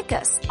 Like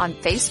us on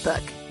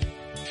Facebook.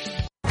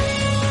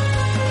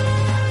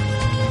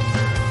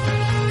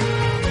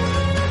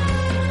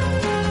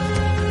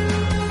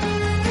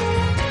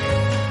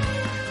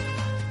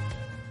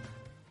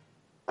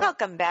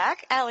 welcome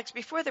back. Alex,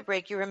 before the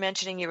break, you were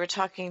mentioning you were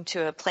talking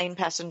to a plane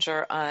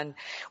passenger on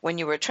when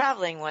you were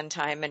traveling one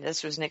time, and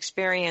this was an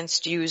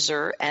experienced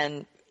user,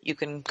 and you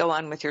can go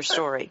on with your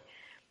story.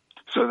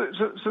 So this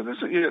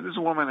is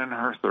a woman in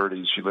her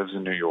 30s. She lives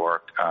in New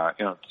York.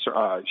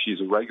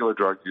 She's a regular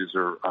drug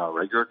user,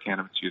 regular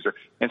cannabis user,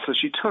 and so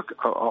she took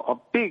a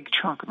big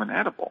chunk of an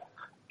edible,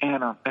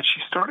 and she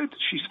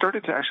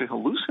started to actually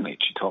hallucinate.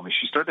 She told me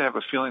she started to have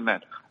a feeling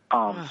that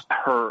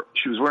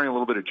she was wearing a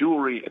little bit of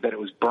jewelry, that it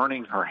was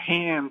burning her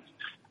hands,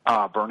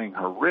 burning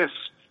her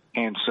wrists,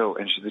 and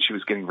she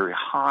was getting very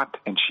hot,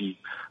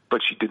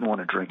 but she didn't want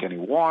to drink any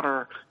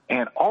water.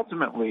 And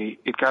ultimately,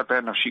 it got bad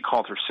enough. She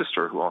called her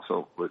sister, who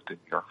also lived in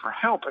New York, for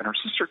help. And her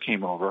sister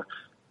came over,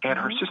 and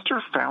her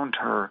sister found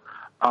her,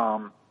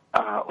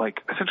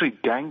 essentially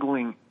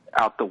dangling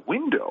out the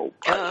window,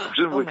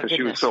 presumably because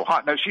she was so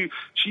hot. Now, she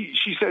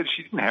said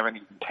she didn't have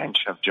any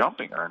intention of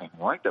jumping or anything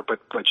like that, but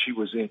she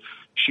was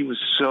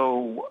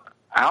so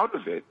out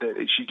of it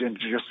that she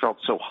just felt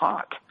so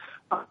hot.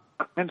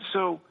 And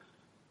so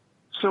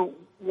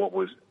what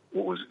was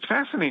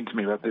fascinating to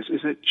me about this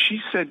is that she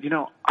said,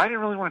 I didn't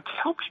really want to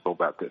tell people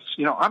about this.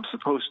 I'm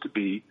supposed to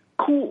be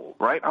cool,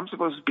 right? I'm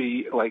supposed to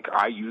be like,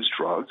 I use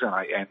drugs and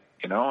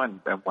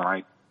when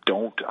I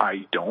don't.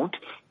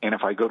 And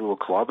if I go to a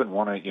club and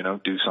want to,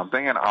 do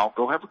something, and I'll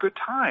go have a good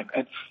time.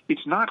 And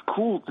it's not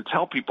cool to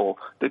tell people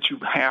that you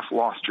half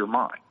lost your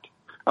mind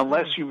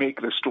unless you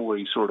make the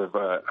story sort of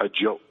a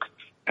joke.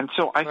 And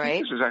so I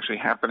think this is actually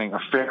happening a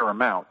fair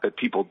amount that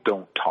people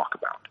don't talk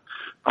about.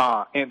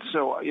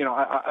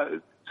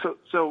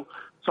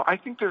 So I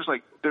think there's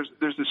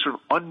this sort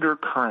of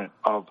undercurrent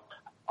of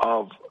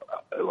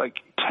like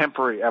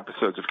temporary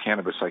episodes of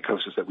cannabis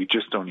psychosis that we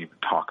just don't even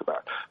talk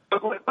about.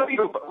 But let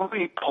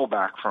me pull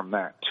back from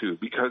that too,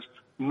 because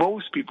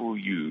most people who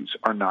use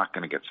are not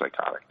going to get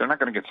psychotic. They're not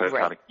going to get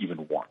psychotic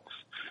even once.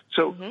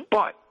 So,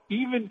 but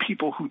even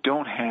people who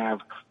don't have,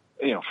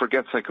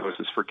 forget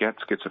psychosis, forget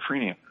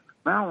schizophrenia,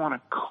 marijuana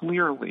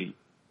clearly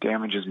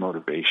damages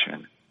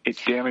motivation.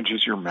 It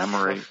damages your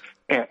memory.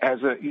 As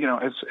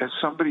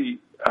somebody,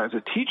 as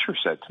a teacher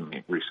said to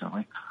me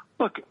recently,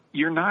 look,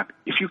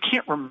 if you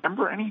can't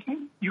remember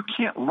anything, you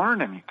can't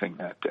learn anything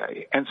that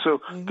day. And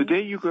so the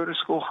day you go to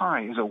school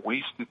high is a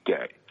wasted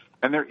day.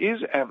 And there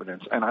is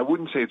evidence, and I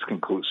wouldn't say it's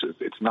conclusive.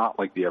 It's not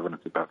like the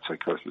evidence about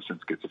psychosis and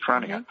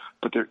schizophrenia,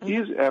 but there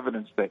is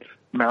evidence that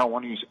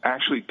marijuana use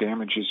actually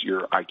damages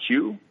your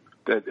IQ,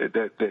 that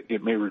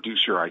it may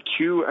reduce your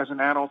IQ as an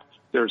adult.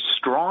 There's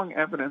strong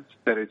evidence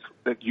that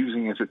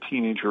using as a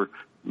teenager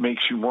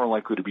makes you more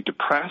likely to be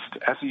depressed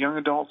as a young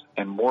adult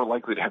and more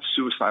likely to have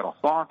suicidal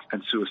thoughts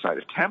and suicide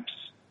attempts.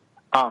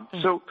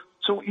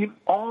 So in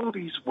all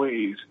these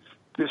ways,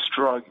 this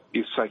drug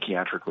is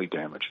psychiatrically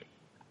damaging.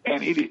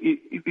 And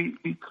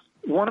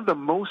one of the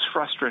most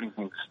frustrating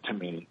things to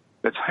me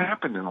that's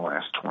happened in the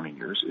last 20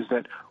 years is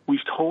that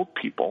we've told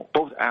people,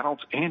 both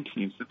adults and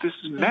teens, that this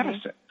is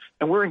medicine.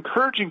 And we're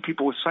encouraging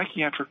people with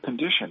psychiatric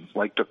conditions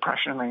like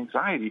depression and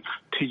anxiety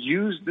to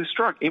use this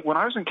drug. When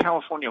I was in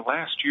California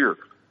last year,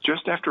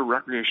 just after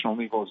recreational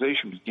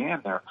legalization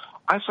began there,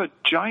 I saw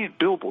giant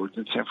billboards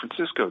in San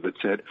Francisco that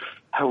said,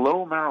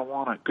 "Hello,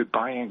 marijuana,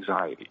 goodbye,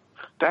 anxiety."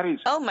 That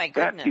is, oh my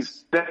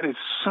goodness, that is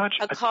such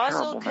a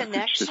causal terrible connection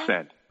message to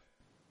send.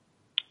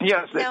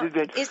 Yes, now,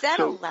 is that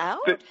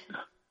allowed?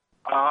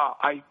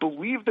 I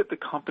believe that the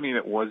company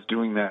that was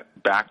doing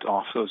that backed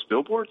off those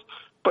billboards.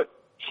 But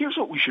here's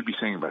what we should be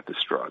saying about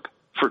this drug.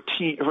 First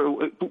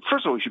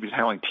of all, we should be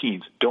telling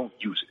teens, don't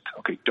use it.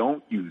 Okay,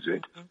 don't use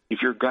it.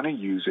 If you're going to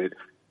use it,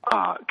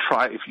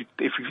 if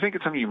you think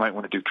it's something you might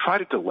want to do, try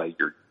to delay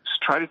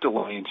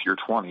into your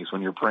 20s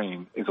when your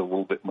brain is a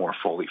little bit more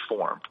fully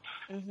formed.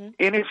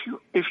 And if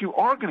you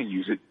are going to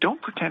use it,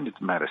 don't pretend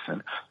it's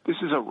medicine. This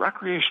is a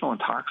recreational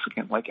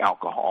intoxicant like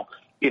alcohol.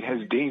 It has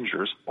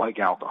dangers like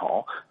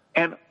alcohol,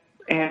 and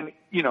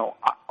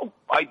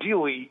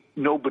ideally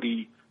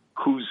nobody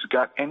who's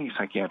got any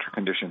psychiatric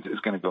conditions is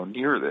going to go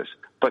near this.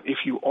 But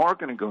if you are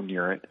going to go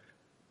near it,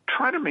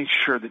 try to make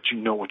sure that you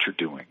know what you're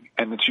doing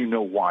and that you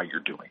know why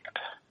you're doing it.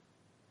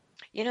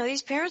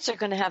 These parents are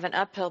going to have an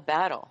uphill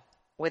battle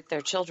with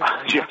their children.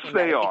 Yes,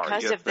 they are.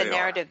 Because of the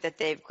narrative that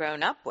they've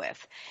grown up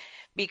with,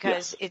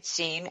 because it's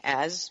seen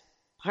as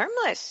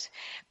harmless.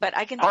 But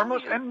I can tell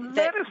you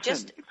that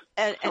just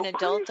an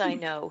adult I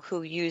know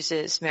who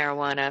uses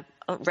marijuana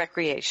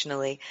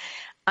recreationally,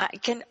 I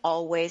can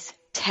always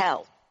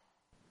tell.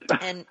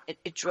 And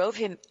it drove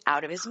him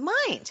out of his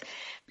mind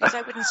because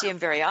I wouldn't see him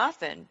very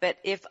often. But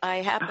if I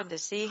happened to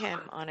see him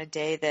on a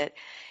day that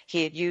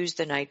he had used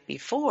the night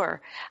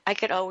before, I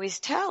could always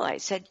tell. I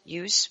said,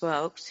 "You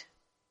smoked."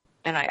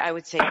 And I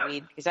would say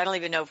weed because I don't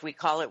even know if we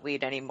call it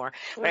weed anymore.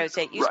 But I would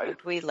say, "You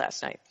smoked weed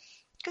last night."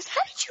 Because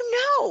how did you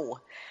know?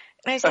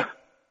 And I said,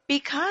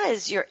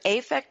 because your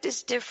affect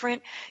is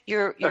different.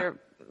 You're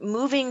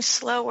moving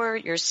slower.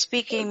 You're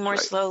speaking more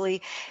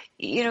slowly.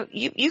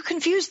 You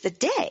confused the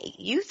day.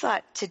 You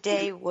thought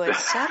today was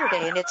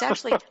Saturday, and it's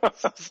actually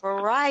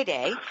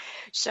Friday.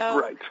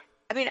 So,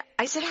 I mean,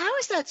 I said, how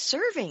is that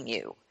serving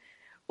you?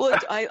 Well,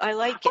 I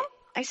like it.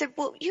 I said,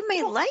 well, you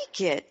may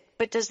like it,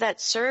 but does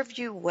that serve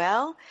you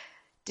well?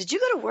 Did you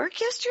go to work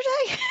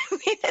yesterday?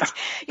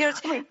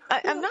 I mean,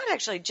 I'm not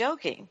actually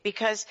joking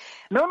because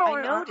I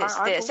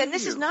noticed this, and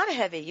this is not a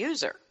heavy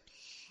user.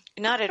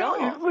 Not at all.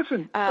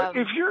 Listen,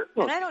 if you're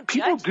look, and I don't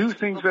people judge do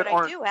things that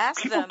aren't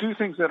people do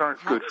things that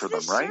aren't good for them,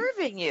 right? How is this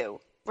serving you?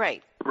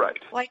 Right. Right.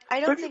 Like I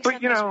don't think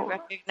sometimes we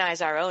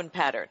recognize our own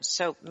patterns.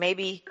 So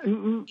maybe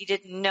he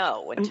didn't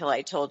know until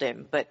I told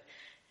him, but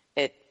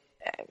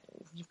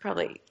he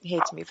probably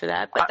hates me for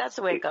that. But that's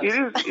the way it goes.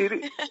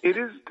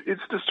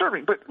 It's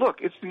disturbing. But look,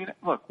 it's the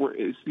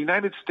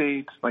United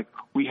States. Like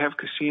we have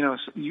casinos.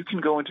 You can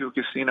go into a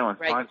casino and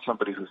find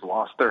somebody who's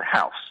lost their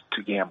house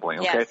to gambling.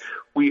 Okay.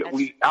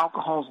 Yes.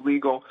 Alcohol's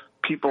legal.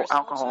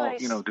 Alcohol,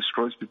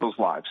 destroys people's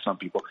lives. Some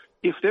people.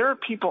 If there are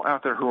people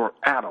out there who are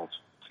adults,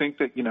 think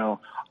that,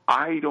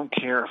 I don't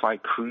care if I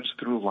cruise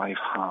through life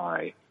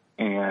high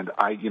and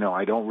I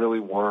don't really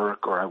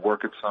work, or I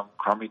work at some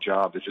crummy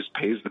job that just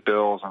pays the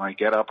bills and I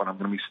get up and I'm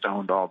going to be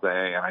stoned all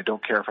day and I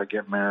don't care if I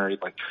get married.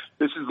 Like,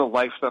 this is the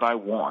life that I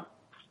want.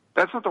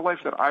 That's not the life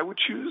that I would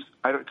choose.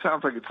 It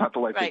sounds like it's not the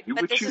life that you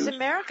would choose. But this is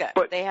America.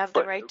 But they have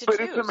the right to choose.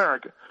 But it's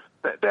America.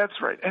 That's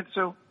right. And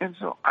so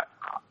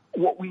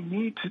what we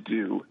need to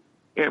do,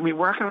 I mean,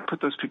 we're not going to put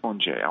those people in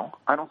jail.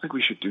 I don't think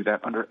we should do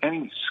that under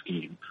any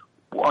scheme.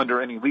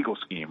 Under any legal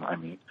scheme, I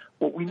mean.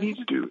 What we need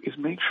to do is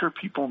make sure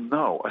people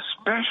know,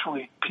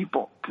 especially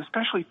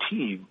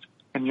teens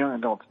and young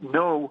adults,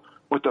 know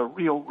what the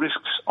real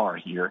risks are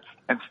here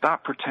and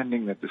stop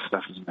pretending that this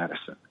stuff is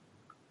medicine.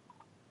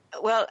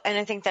 Well, and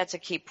I think that's a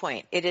key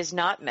point. It is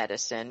not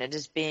medicine. It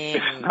is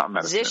being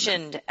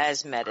positioned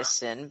as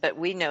medicine, but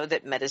we know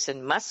that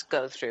medicine must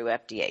go through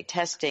FDA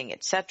testing,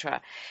 et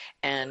cetera,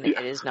 and it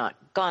has not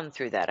gone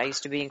through that. I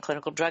used to be in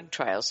clinical drug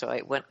trials, so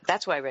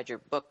that's why I read your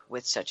book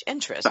with such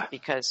interest,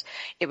 because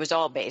it was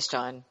all based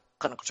on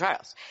clinical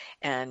trials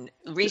and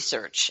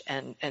research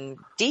and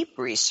deep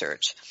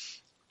research.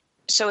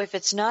 So if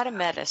it's not a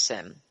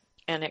medicine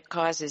and it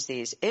causes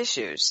these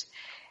issues,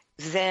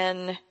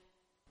 then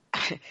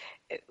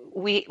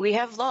we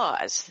have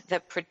laws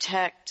that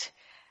protect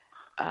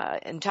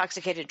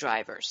intoxicated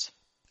drivers.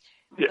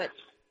 Yes.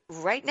 But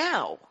right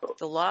now,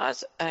 the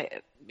laws,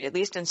 at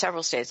least in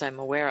several states I'm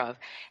aware of,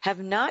 have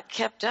not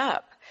kept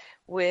up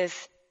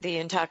with the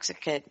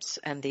intoxicants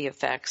and the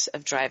effects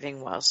of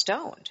driving while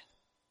stoned.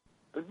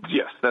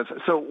 Yes,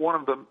 so one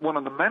of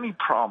the many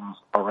problems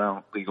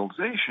around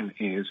legalization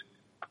is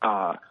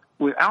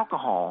with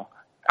alcohol.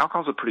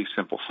 Alcohol is a pretty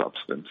simple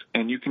substance,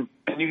 and you can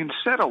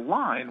set a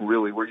line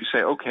really where you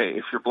say, okay,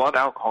 if your blood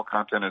alcohol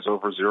content is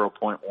over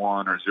 0.1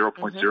 or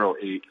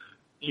 0.08,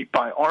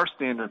 by our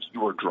standards,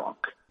 you are drunk,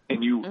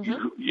 and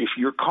if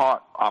you're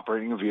caught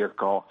operating a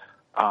vehicle,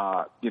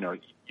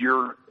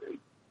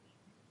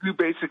 you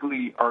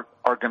basically are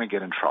going to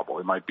get in trouble.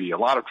 It might be a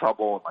lot of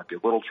trouble, it might be a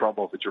little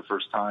trouble if it's your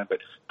first time,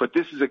 but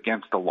this is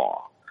against the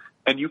law,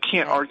 and you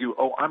can't argue,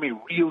 oh, I'm a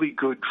really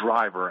good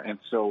driver, and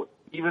so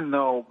even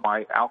though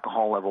my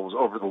alcohol level was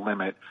over the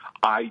limit,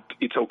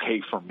 it's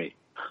okay for me.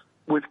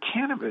 With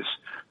cannabis,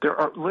 there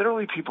are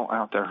literally people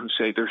out there who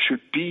say there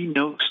should be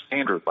no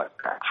standard like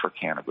that for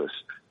cannabis,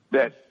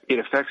 that it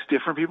affects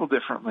different people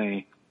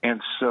differently,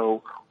 and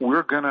so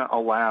we're going to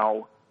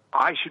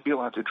I should be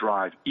allowed to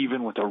drive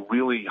even with a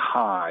really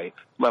high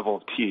level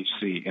of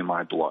THC in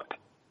my blood.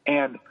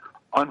 And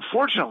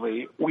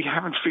unfortunately, we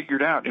haven't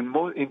figured out in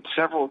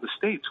several of the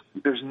states,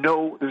 there's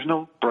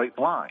no bright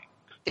line.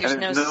 There's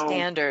no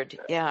standard,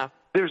 yeah.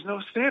 There's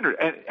no standard.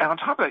 And on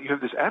top of that, you have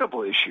this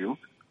edible issue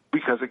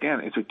because, again,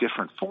 it's a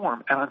different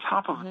form. And on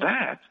top of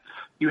that,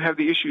 you have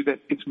the issue that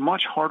it's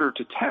much harder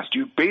to test.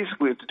 You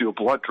basically have to do a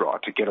blood draw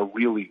to get a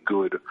really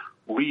good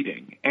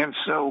reading. And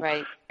so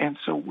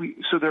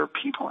so there are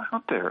people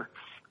out there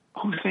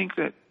who think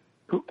that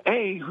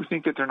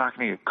they're not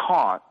going to get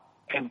caught,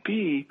 and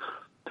B,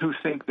 who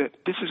think that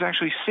this is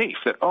actually safe,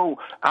 that,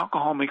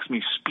 alcohol makes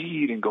me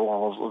speed and go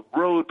all over the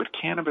road, but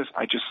cannabis,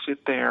 I just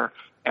sit there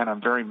and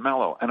I'm very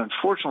mellow. And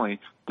unfortunately,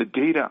 the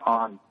data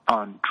on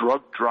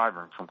drug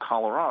driving from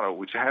Colorado,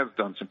 which has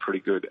done some pretty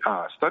good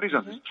studies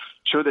on this,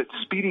 show that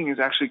speeding is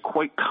actually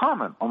quite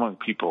common among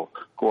people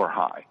who are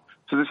high.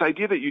 So this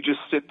idea that you just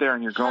sit there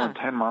and you're going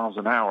 10 miles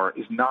an hour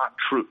is not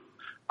true.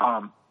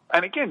 And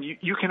again,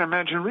 you can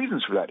imagine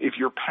reasons for that. If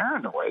you're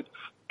paranoid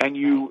and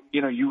you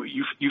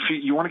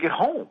want to get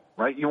home,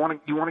 right? You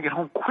want to get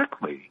home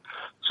quickly,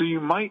 so you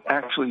might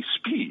actually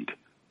speed.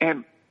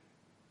 And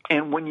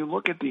when you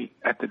look at the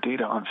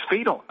data on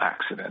fatal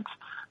accidents,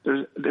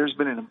 there's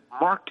been a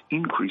marked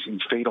increase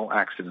in fatal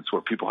accidents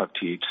where people have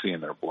THC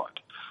in their blood.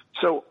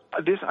 So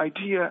this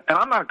idea, and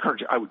I'm not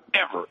encouraging, I would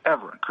never,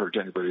 ever encourage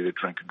anybody to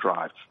drink and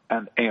drive.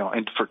 And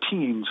for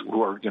teens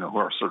who are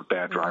sort of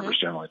bad drivers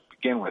generally to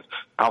begin with,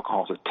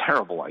 alcohol is a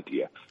terrible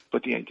idea.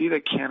 But the idea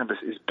that cannabis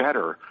is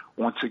better,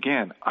 once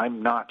again,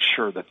 I'm not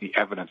sure that the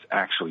evidence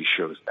actually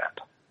shows that.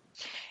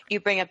 You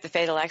bring up the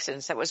fatal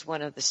accidents. That was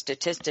one of the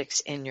statistics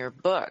in your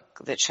book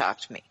that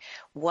shocked me.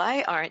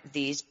 Why aren't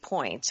these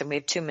points, and we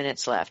have 2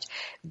 minutes left,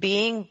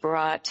 being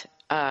brought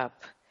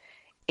up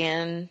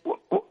in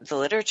the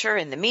literature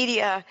and the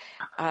media.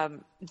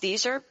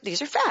 These are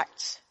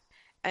facts.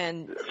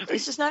 And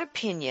this is not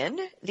opinion.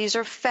 These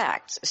are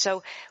facts.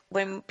 So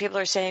when people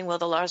are saying, well,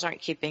 the laws aren't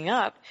keeping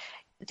up,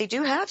 they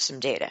do have some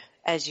data,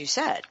 as you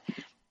said.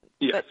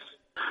 Yes.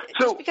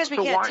 But just because we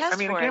can't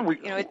test for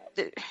again,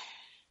 it,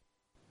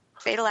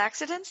 fatal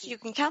accidents, you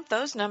can count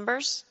those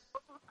numbers.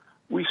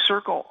 We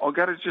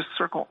got to just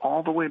circle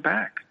all the way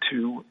back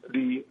to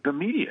the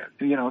media.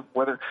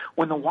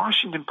 When the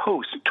Washington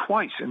Post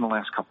twice in the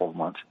last couple of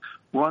months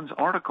runs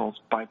articles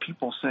by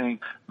people saying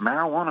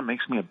marijuana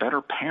makes me a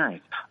better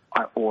parent,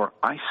 or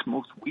I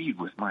smoked weed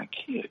with my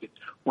kid.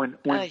 I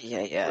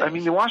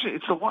mean, the Washington.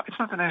 It's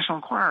not the National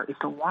Enquirer. It's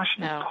the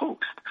Washington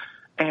Post,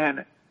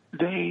 and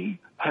they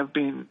have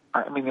been.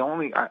 I mean,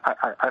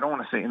 I don't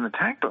want to say in the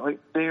tank, but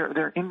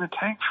they're in the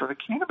tank for the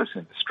cannabis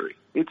industry.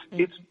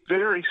 It's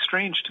very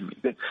strange to me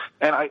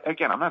and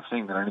I'm not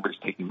saying that anybody's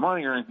taking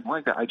money or anything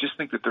like that. I just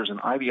think that there's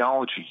an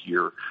ideology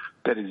here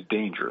that is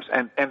dangerous,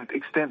 and it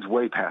extends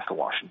way past the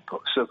Washington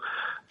Post.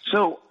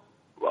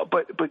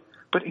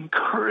 But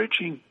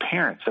encouraging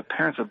the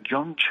parents of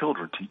young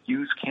children to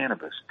use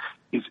cannabis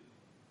is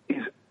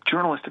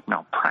journalistic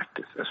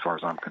malpractice, as far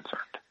as I'm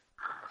concerned.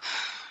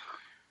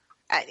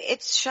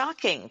 It's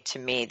shocking to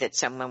me that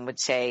someone would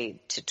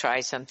say to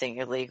try something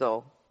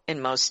illegal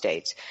in most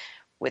states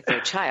with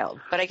their child,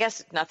 but I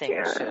guess nothing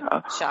should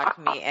shock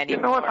me anymore.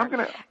 You know what? I'm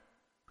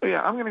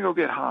gonna go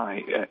get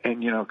high,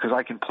 and because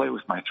I can play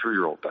with my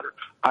 3-year-old better.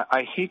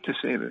 I hate to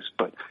say this,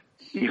 but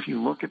if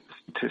you look at the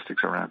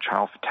statistics around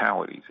child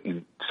fatalities,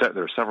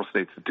 there are several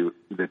states that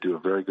do a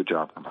very good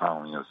job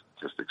compiling those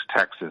statistics.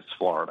 Texas,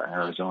 Florida,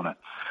 Arizona,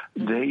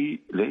 they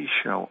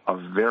show a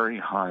very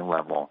high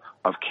level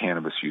of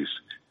cannabis use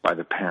by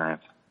the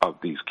parents of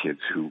these kids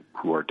who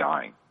are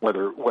dying,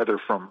 whether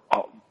from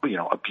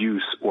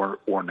abuse or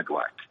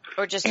neglect,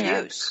 or just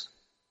use.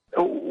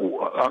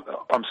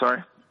 I'm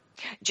sorry.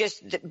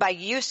 Just by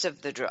use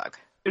of the drug.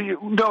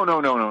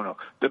 No.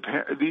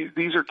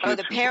 These are kids. Oh,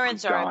 the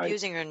parents are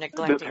abusing or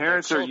neglecting. The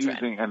parents their are children.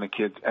 using, and the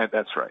kids.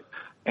 That's right.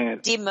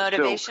 And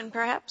demotivation,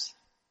 perhaps.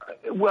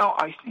 Well,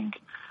 I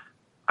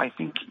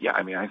think, yeah.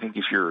 I mean, I think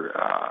if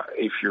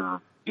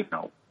you're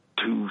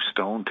too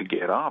stoned to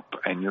get up,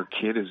 and your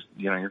kid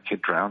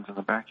drowns in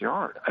the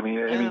backyard.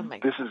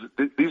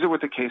 These are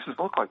what the cases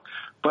look like.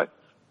 But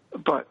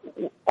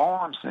all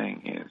I'm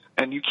saying is,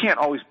 and you can't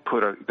always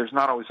there's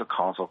not always a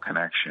causal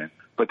connection,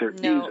 but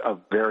there's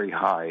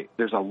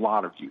a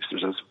lot of use.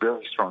 There's a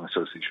very strong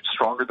association,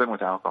 stronger than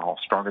with alcohol,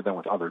 stronger than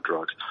with other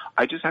drugs.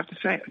 I just have to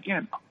say,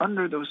 again,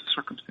 under those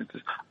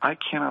circumstances, I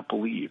cannot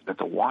believe that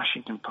the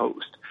Washington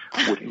Post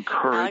would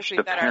encourage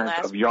the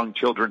parents of young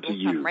children to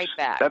use. Right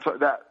back. That's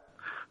what that.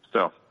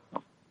 So.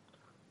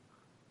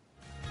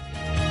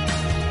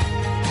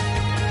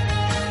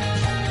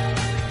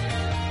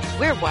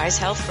 We're Wise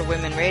Health for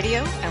Women Radio,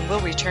 and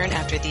we'll return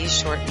after these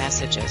short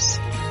messages.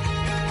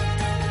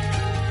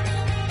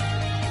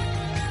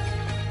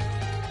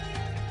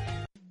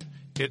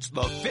 It's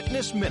the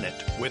Fitness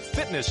Minute with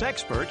fitness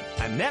expert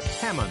Annette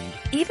Hammond.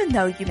 Even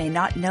though you may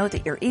not know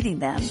that you're eating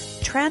them,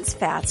 trans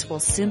fats will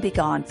soon be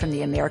gone from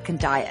the American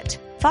diet.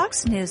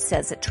 Fox News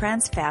says that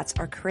trans fats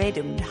are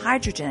created when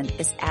hydrogen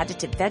is added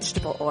to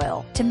vegetable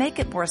oil to make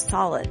it more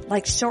solid,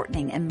 like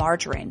shortening and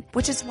margarine,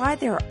 which is why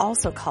they are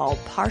also called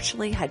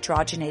partially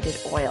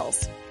hydrogenated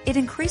oils. It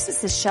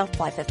increases the shelf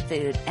life of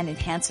food and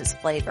enhances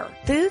flavor.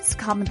 Foods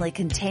commonly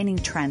containing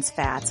trans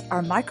fats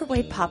are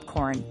microwave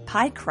popcorn,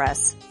 pie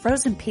crusts,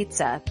 frozen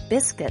pizza,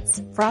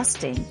 biscuits,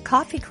 frosting,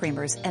 coffee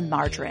creamers, and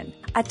margarine.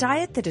 A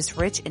diet that is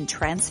rich in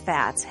trans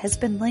fats has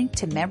been linked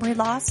to memory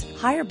loss,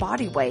 higher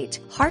body weight,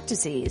 heart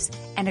disease,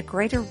 and a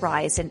greater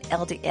rise in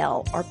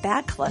LDL or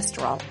bad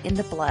cholesterol in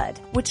the blood,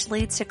 which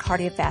leads to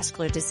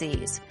cardiovascular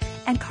disease.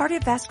 And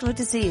cardiovascular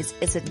disease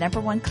is the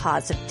 #1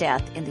 cause of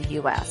death in the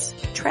U.S.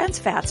 Trans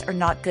fats are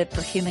not good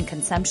for human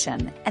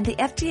consumption, and the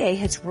FDA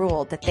has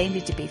ruled that they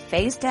need to be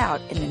phased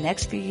out in the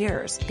next few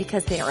years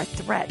because they are a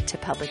threat to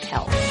public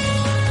health.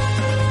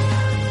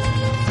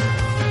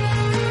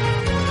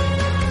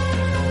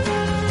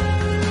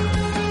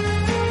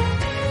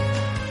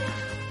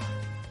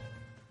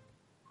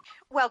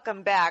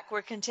 Welcome back.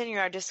 We're continuing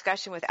our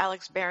discussion with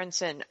Alex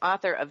Berenson,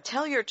 author of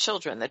Tell Your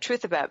Children, The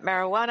Truth About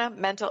Marijuana,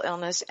 Mental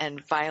Illness,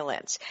 and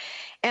Violence.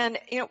 And,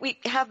 we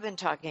have been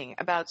talking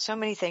about so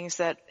many things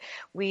that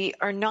we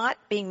are not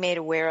being made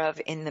aware of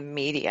in the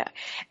media.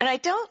 And I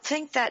don't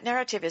think that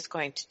narrative is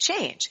going to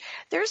change.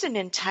 There's an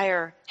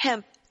entire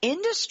hemp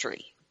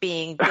industry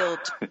being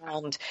built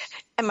around.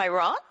 Am I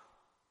wrong?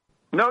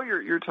 No,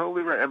 you're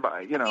totally right.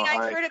 And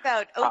I've heard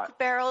about oak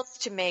barrels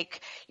to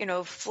make,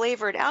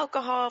 flavored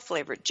alcohol,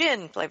 flavored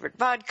gin, flavored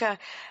vodka,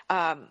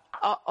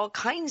 all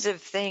kinds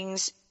of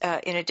things.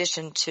 In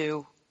addition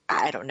to,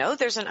 I don't know,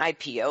 there's an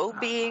IPO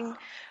being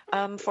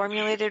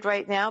formulated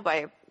right now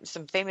by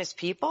some famous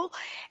people,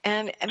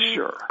 and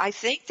sure. I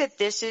think that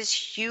this is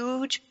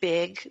huge,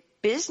 big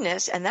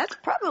business, and that's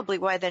probably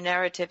why the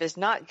narrative is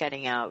not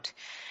getting out.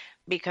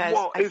 Because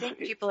I think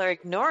people are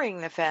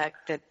ignoring the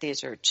fact that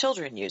these are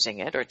children using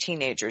it or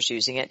teenagers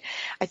using it.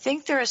 I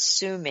think they're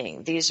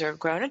assuming these are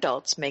grown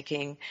adults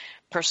making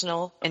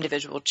personal,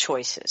 individual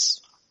choices.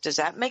 Does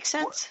that make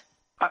sense?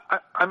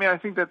 I mean, I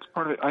think that's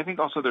part of it. I think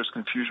also there's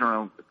confusion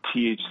around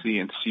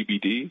THC and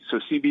CBD. So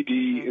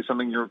CBD is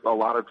something a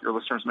lot of your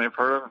listeners may have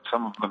heard of, and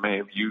some of them may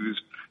have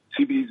used.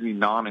 CBD is the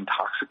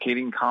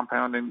non-intoxicating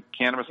compound in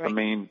cannabis, the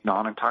main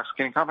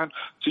non-intoxicating compound.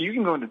 So you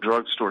can go into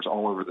drugstores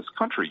all over this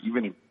country,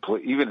 even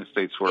in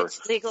states where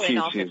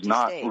THC is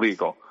not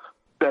legal.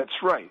 That's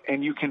right,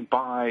 and you can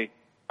buy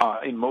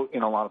in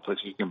a lot of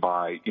places you can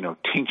buy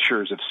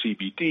tinctures of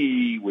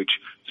CBD, which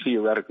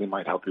theoretically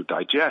might help your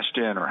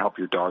digestion or help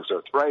your dog's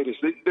arthritis.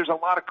 There's a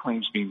lot of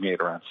claims being made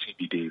around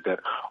CBD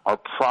that are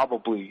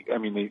probably, I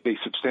mean, they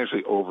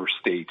substantially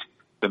overstate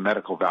the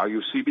medical value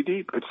of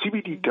CBD, but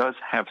CBD does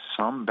have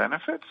some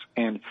benefits,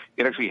 and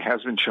it actually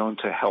has been shown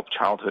to help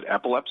childhood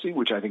epilepsy,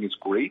 which I think is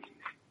great.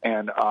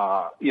 And,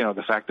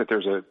 the fact that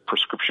there's a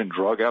prescription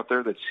drug out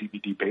there that's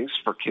CBD based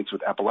for kids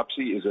with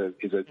epilepsy is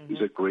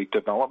a great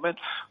development,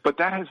 but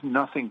that has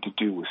nothing to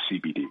do with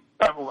CBD.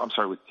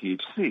 With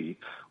THC,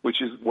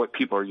 which is what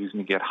people are using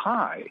to get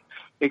high,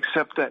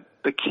 except that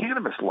the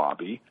cannabis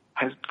lobby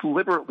has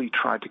deliberately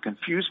tried to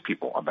confuse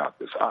people about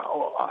this.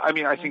 I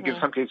think in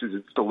some cases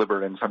it's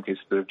deliberate, in some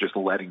cases they're just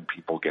letting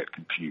people get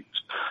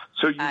confused.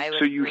 So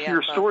you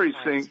hear stories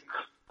saying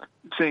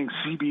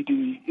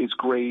CBD is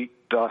great,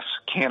 thus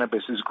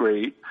cannabis is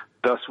great,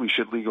 thus we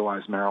should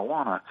legalize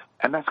marijuana,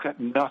 and that's got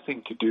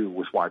nothing to do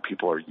with why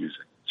people are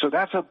using. So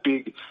that's a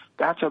big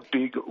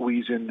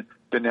reason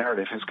the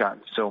narrative has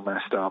gotten so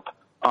messed up.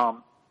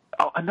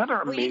 Another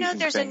amazing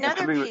there's thing.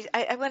 Another piece.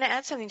 I want to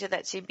add something to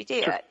that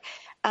CBD. Sure.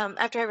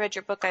 After I read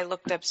your book, I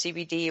looked up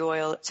CBD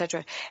oil,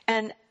 etc.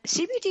 And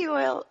CBD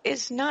oil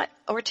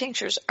or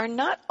tinctures are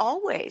not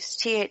always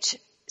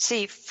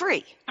THC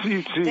free.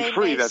 THC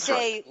free, that's right.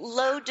 They say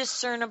low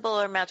discernible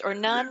amounts or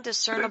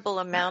non-discernible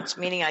amounts,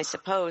 meaning I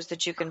suppose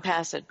that you can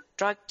pass a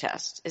drug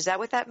test. Is that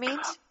what that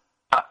means?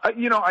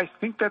 I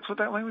think that's what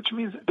that language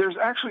means. There's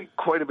actually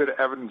quite a bit of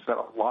evidence that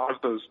a lot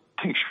of those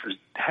tinctures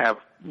have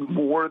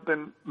more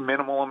than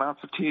minimal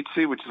amounts of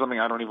THC, which is something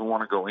I don't even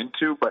want to go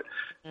into, but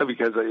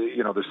because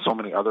there's so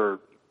many other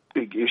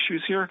big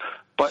issues here.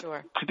 But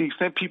to the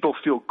extent people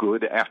feel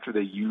good after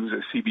they use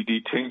a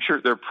CBD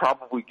tincture, they're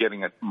probably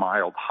getting a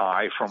mild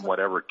high from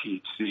whatever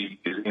THC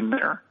is in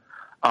there.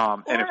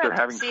 And if they're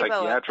having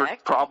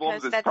psychiatric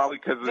problems, it's probably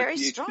because of the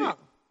THC. Strong.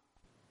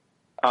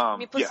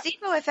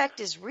 Placebo effect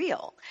is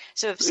real.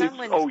 So if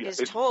someone is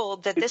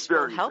told that this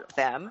will help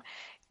them,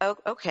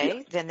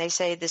 then they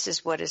say this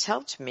is what has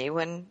helped me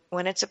when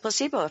it's a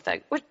placebo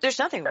effect. There's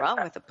nothing wrong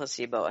with a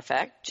placebo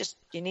effect. Just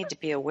you need to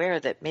be aware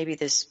that maybe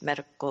this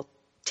medical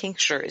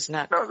tincture is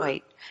not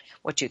quite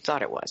what you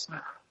thought it was.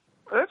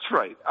 That's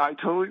right. I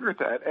totally agree with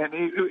that. And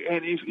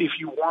if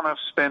you want to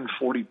spend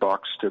 $40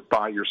 to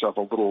buy yourself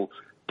a little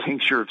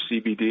tincture of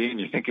CBD and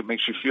you think it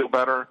makes you feel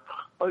better,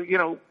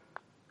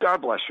 God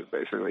bless you,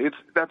 basically.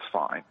 That's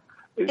fine.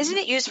 Isn't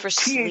it used for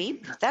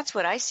sleep? That's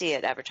what I see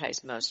it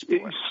advertised most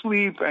for.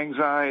 Sleep,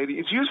 anxiety.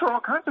 It's used for all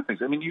kinds of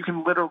things. I mean, you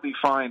can literally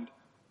find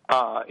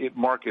it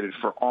marketed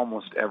for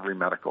almost every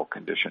medical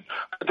condition.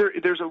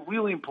 There's a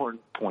really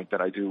important point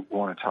that I do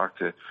want to talk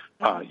to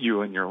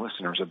you and your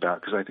listeners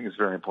about, because I think it's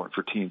very important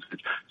for teens.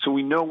 So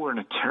we know we're in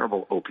a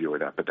terrible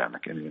opioid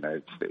epidemic in the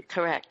United States.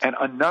 Correct. And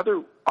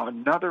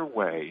another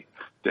way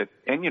that,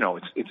 and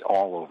it's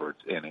all over,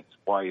 and it's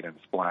white and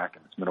it's black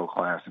and it's middle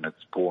class and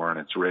it's poor and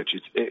it's rich.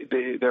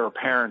 There are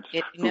parents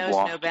who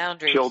lost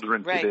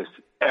children to this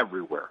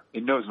everywhere.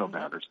 It knows no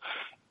boundaries.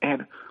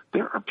 And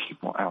there are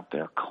people out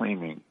there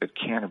claiming that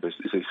cannabis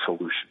is a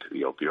solution to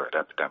the opioid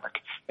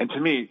epidemic. And to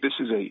me, this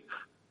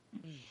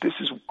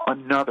is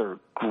another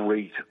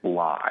great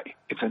lie.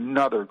 It's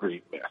another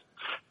great myth.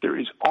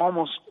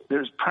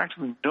 There's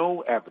practically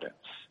no evidence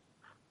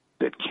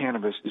that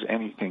cannabis is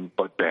anything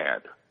but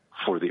bad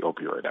for the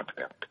opioid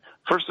epidemic.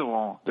 First of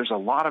all, there's a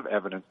lot of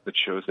evidence that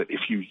shows that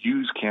if you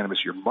use cannabis,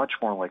 you're much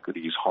more likely to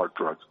use hard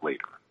drugs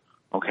later.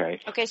 Okay,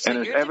 so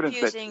and you're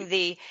confusing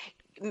the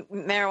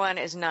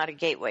marijuana is not a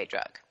gateway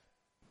drug.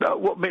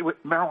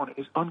 Marijuana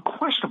is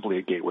unquestionably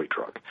a gateway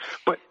drug,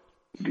 but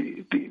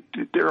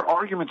there are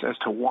arguments as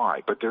to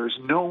why, but there is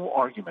no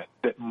argument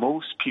that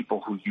most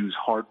people who use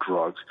hard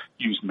drugs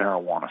use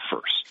marijuana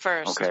first.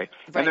 Okay, right.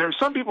 And there are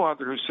some people out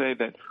there who say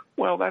that,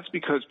 well, that's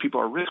because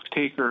people are risk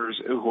takers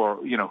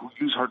who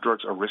use hard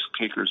drugs are risk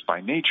takers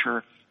by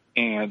nature,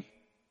 and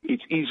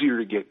it's easier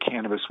to get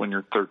cannabis when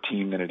you're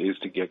 13 than it is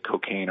to get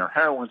cocaine or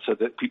heroin, so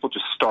that people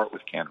just start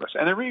with cannabis.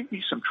 And there may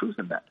be some truth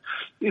in that.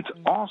 It's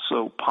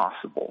also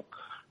possible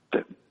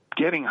that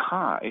getting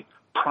high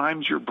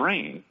primes your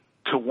brain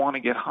to want to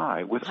get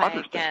high with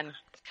other things.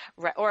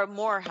 Or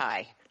more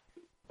high.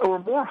 Or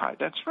more high,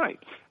 that's right.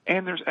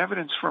 And there's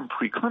evidence from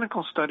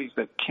preclinical studies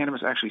that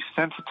cannabis actually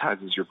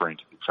sensitizes your brain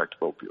to the effect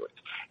of opioids.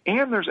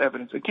 And there's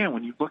evidence, again,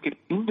 when you look at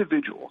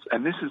individuals,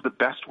 and this is the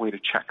best way to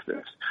check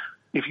this,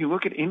 if you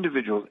look at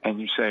individuals and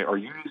you say, are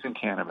you using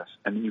cannabis?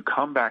 And then you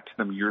come back to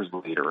them years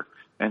later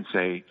and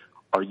say,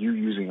 are you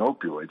using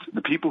opioids?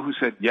 The people who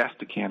said yes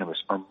to cannabis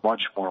are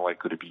much more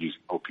likely to be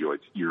using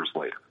opioids years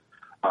later.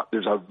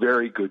 There's a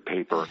very good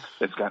paper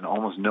that's gotten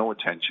almost no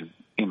attention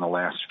in the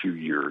last few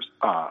years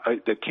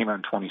that came out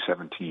in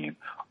 2017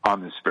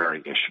 on this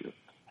very issue.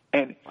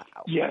 And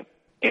yet,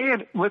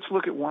 and let's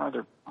look at one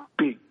other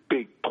big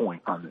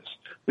point on this.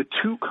 The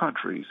two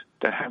countries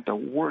that have the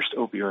worst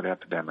opioid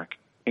epidemic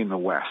in the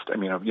West, I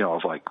mean,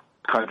 of like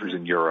countries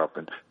in Europe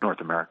and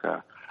North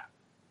America,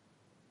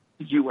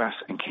 U.S.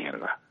 and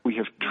Canada. We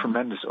have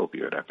tremendous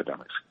opioid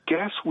epidemics.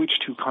 Guess which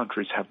two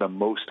countries have the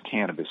most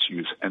cannabis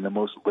use and the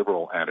most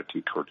liberal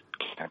attitude toward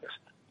cannabis?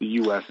 The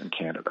U.S. and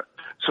Canada.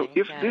 So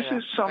if this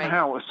is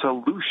somehow a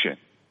solution,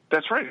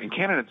 that's right, in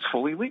Canada it's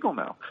fully legal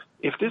now.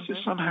 If this is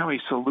somehow a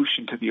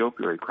solution to the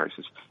opioid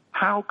crisis,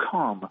 how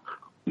come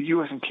the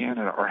U.S. and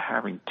Canada are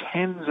having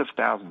tens of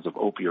thousands of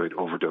opioid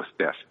overdose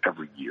deaths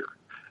every year?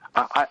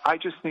 I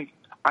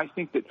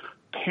think that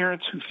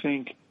parents who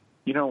think,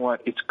 you know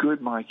what, it's good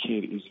my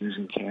kid is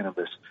using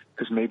cannabis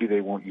because maybe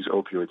they won't use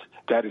opioids,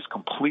 that is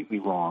completely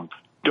wrong.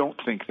 Don't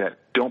think that.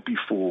 Don't be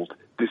fooled.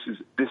 This is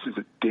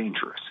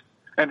dangerous.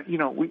 And,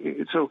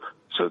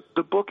 so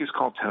the book is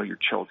called Tell Your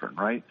Children,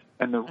 right?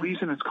 And the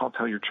reason it's called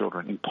Tell Your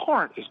Children, in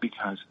part, is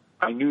because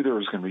I knew there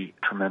was going to be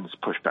tremendous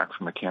pushback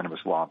from the cannabis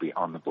lobby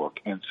on the book.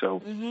 And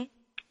so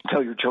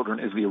Tell Your Children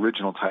is the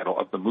original title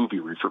of the movie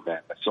Reefer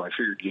Madness. So I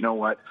figured, you know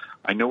what?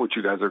 I know what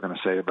you guys are going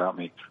to say about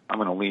me. I'm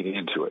going to lean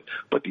into it.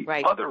 But the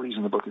other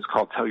reason the book is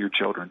called Tell Your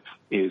Children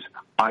is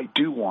I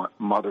do want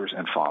mothers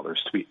and fathers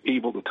to be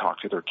able to talk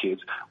to their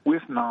kids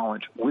with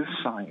knowledge, with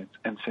science,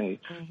 and say,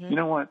 you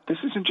know what? This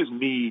isn't just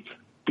me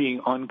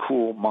being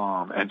uncool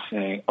mom and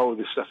saying, oh,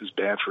 this stuff is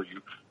bad for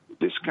you.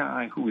 This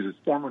guy, who is a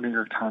former New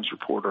York Times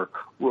reporter,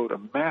 wrote a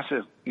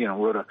massive,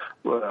 wrote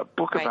a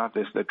book about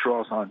this that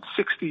draws on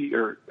 60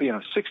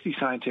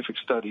 scientific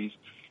studies.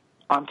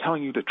 I'm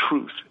telling you the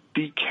truth.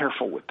 Be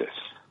careful with this.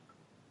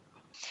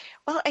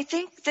 Well, I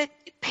think that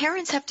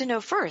parents have to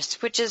know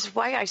first, which is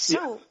why I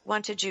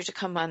wanted you to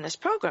come on this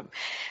program,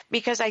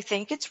 because I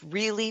think it's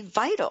really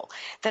vital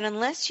that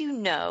unless you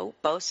know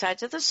both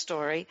sides of the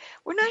story,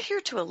 we're not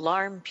here to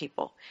alarm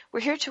people.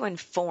 We're here to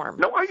inform.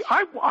 No,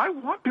 I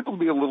want people to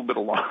be a little bit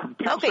alarmed.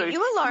 People say,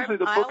 you alarm,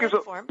 I'll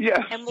inform. Yes,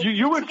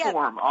 you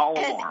inform, I'll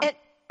alarm.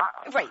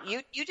 Right,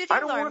 you did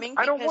the alarming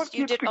because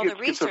you did all the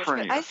research.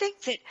 But I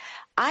think that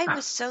I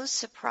was so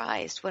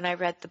surprised when I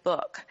read the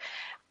book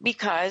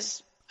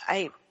because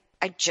I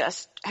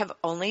just have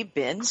only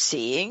been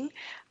seeing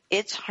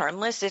it's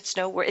harmless, it's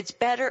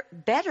better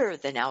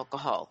than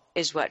alcohol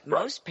is what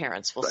most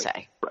parents will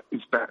say. Right,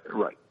 it's better.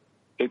 Right,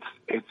 it's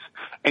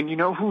and you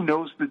know who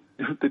knows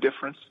the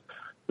difference?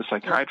 The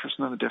psychiatrists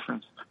know the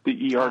difference.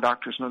 The ER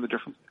doctors know the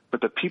difference. But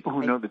the people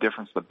who know the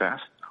difference the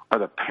best are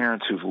the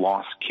parents who've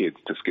lost kids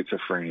to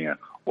schizophrenia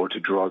or to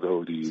drug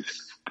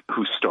ODs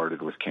who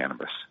started with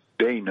cannabis.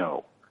 They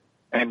know.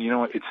 And you know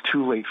what? It's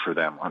too late for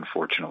them,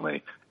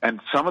 unfortunately. And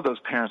some of those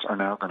parents are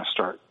now going to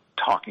start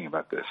talking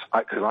about this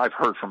because I've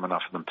heard from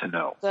enough of them to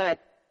know.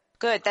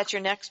 Good. That's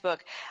your next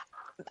book.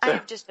 I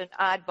have just an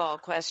oddball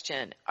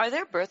question. Are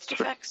there birth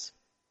defects?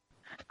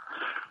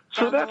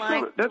 So are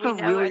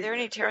there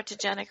any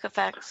teratogenic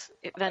effects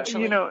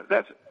eventually?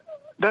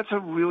 That's a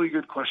really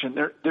good question.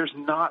 There's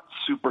not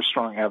super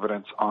strong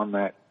evidence on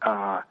that.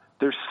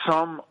 There's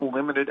some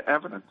limited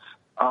evidence,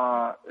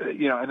 and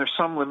there's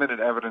some limited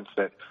evidence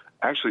that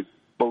actually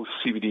both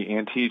CBD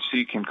and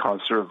THC can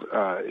cause sort of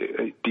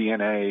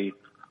DNA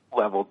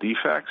level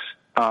defects,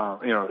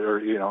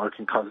 or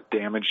can cause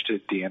damage to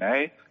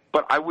DNA.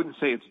 But I wouldn't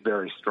say it's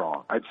very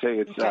strong. I'd say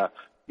it's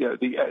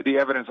the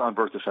evidence on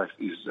birth defects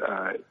is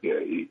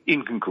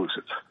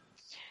inconclusive.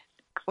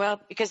 Well,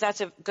 because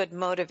that's a good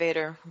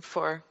motivator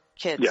for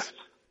kids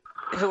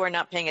who are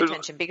not paying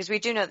attention, because we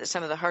do know that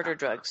some of the harder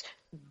drugs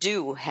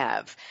do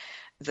have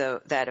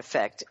that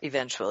effect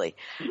eventually.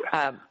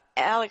 Yeah.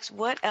 Alex,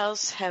 what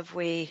else have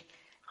we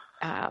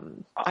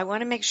I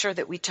want to make sure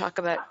that we talk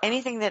about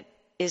anything that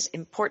is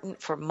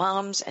important for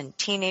moms and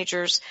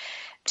teenagers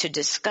to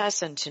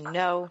discuss and to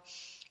know,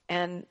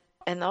 and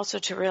also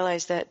to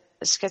realize that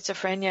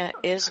schizophrenia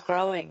is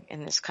growing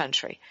in this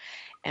country.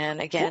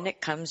 And again,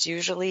 it comes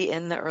usually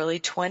in the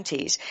early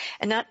 20s.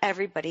 And not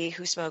everybody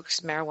who smokes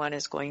marijuana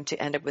is going to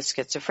end up with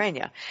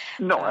schizophrenia.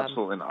 No,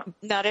 absolutely not.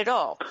 Not at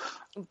all.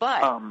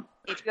 But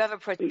if you have a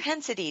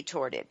propensity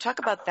toward it, talk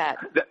about that.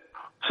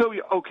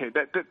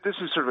 This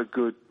is sort of a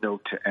good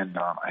note to end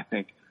on, I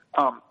think.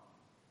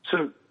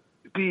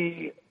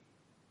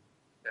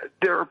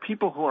 There are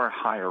people who are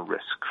higher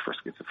risk for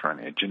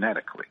schizophrenia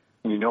genetically.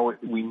 We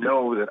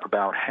know that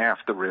about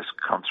half the risk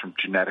comes from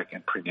genetic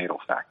and prenatal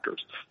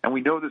factors, and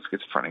we know that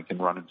schizophrenia can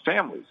run in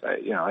families.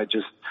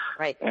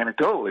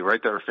 Anecdotally,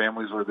 right, there are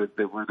families where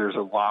there's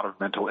a lot of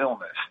mental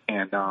illness,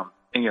 and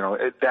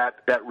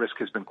that risk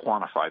has been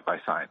quantified by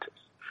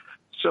scientists.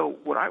 So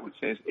what I would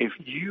say is if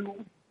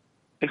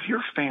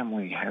your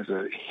family has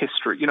a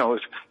history,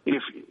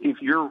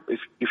 if your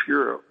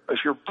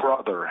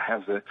brother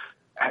has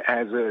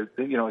has is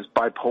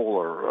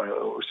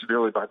bipolar or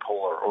severely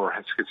bipolar or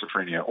has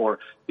schizophrenia, or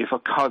if a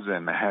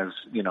cousin has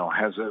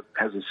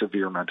a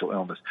severe mental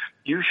illness,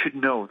 you should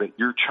know that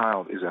your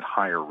child is at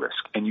higher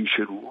risk, and you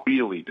should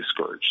really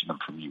discourage them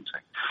from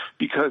using.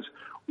 Because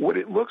what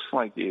it looks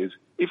like is,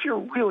 if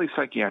you're really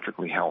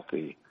psychiatrically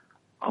healthy,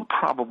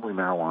 probably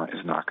marijuana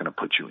is not going to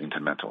put you into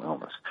mental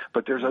illness.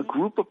 But there's a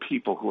group of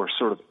people who are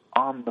sort of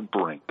on the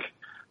brink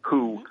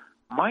who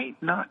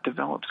might not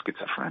develop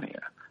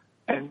schizophrenia.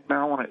 And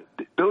marijuana,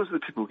 those are the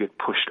people who get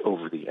pushed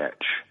over the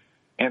edge.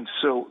 And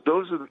so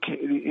those are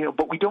the,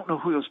 but we don't know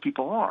who those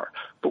people are.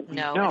 But we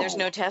know, and there's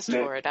no test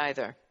for it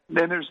either.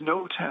 Then there's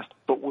no test.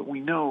 But what we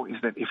know is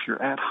that if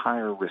you're at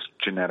higher risk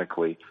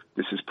genetically,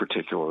 this is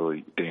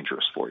particularly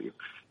dangerous for you.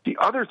 The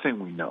other thing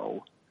we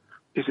know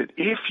is that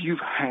if you've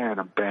had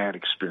a bad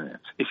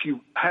experience, if you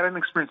had an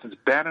experience that's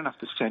bad enough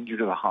to send you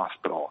to the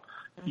hospital,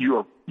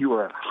 you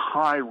are at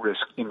high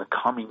risk in the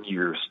coming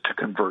years to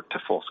convert to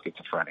full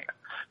schizophrenia.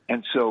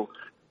 And so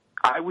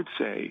I would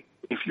say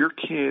if your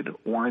kid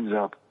winds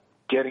up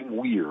getting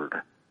weird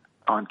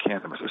on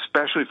cannabis,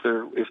 especially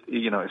if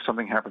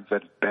something happens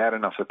that's bad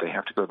enough that they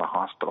have to go to the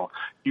hospital,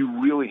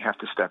 you really have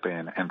to step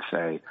in and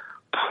say,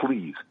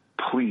 please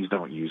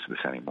don't use this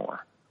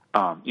anymore.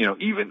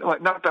 Even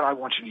like, not that I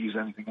want you to use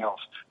anything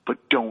else,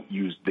 but don't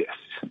use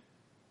this.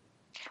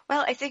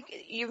 Well, I think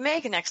you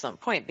make an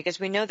excellent point, because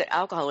we know that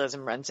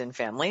alcoholism runs in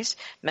families.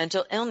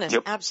 Mental illness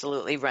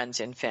absolutely runs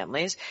in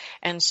families.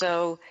 And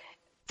so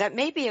that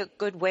may be a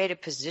good way to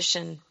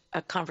position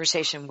a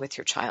conversation with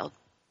your child.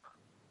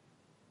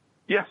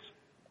 Yes.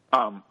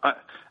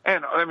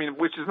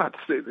 Which is not to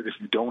say that if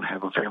you don't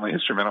have a family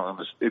history of mental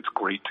illness, it's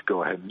great to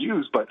go ahead and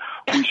use, but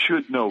we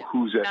should know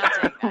who's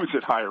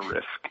at higher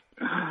risk.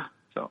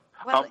 So,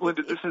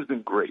 Linda, this has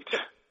been great.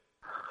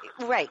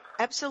 Right.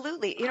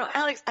 Absolutely.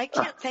 Alex, I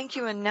can't thank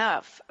you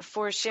enough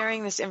for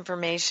sharing this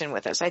information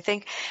with us. I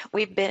think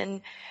we've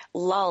been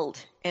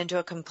lulled into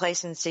a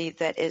complacency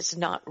that is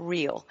not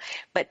real,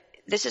 but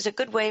this is a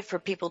good way for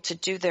people to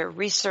do their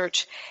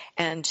research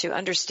and to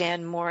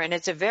understand more. And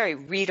it's a very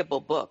readable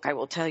book, I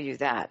will tell you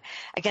that.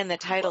 Again, the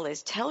title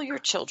is Tell Your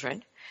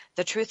Children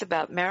the Truth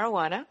About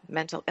Marijuana,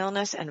 Mental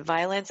Illness, and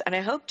Violence. And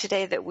I hope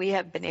today that we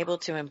have been able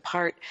to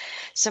impart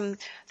some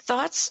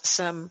thoughts,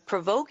 some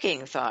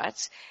provoking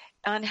thoughts,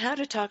 on how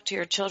to talk to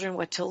your children,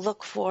 what to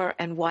look for,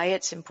 and why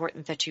it's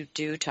important that you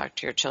do talk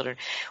to your children.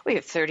 We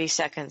have 30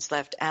 seconds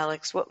left.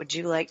 Alex, what would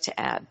you like to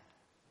add?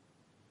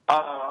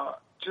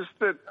 Just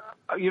that,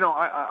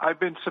 I've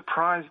been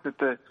surprised that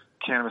the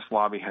cannabis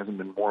lobby hasn't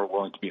been more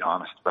willing to be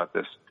honest about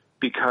this,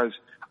 because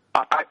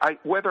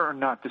whether or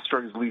not this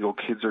drug is legal,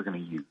 kids are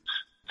going to use,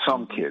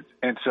 some kids.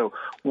 And so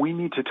we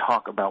need to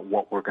talk about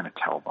what we're going to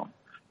tell them.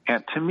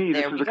 And to me,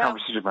 this is a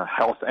conversation about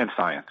health and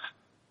science.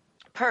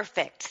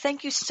 Perfect.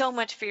 Thank you so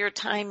much for your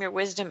time, your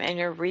wisdom, and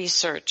your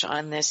research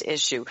on this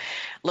issue.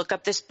 Look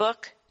up this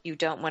book. You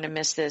don't want to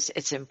miss this.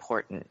 It's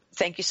important.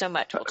 Thank you so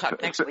much. We'll talk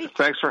next week.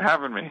 Thanks for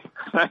having me.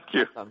 Thank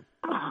you.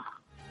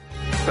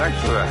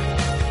 Thanks for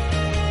that.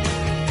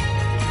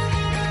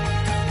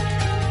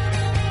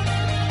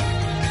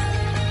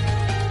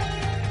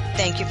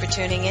 Thank you for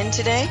tuning in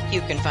today.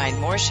 You can find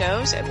more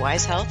shows at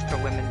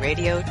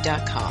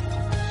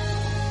wisehealthforwomenradio.com.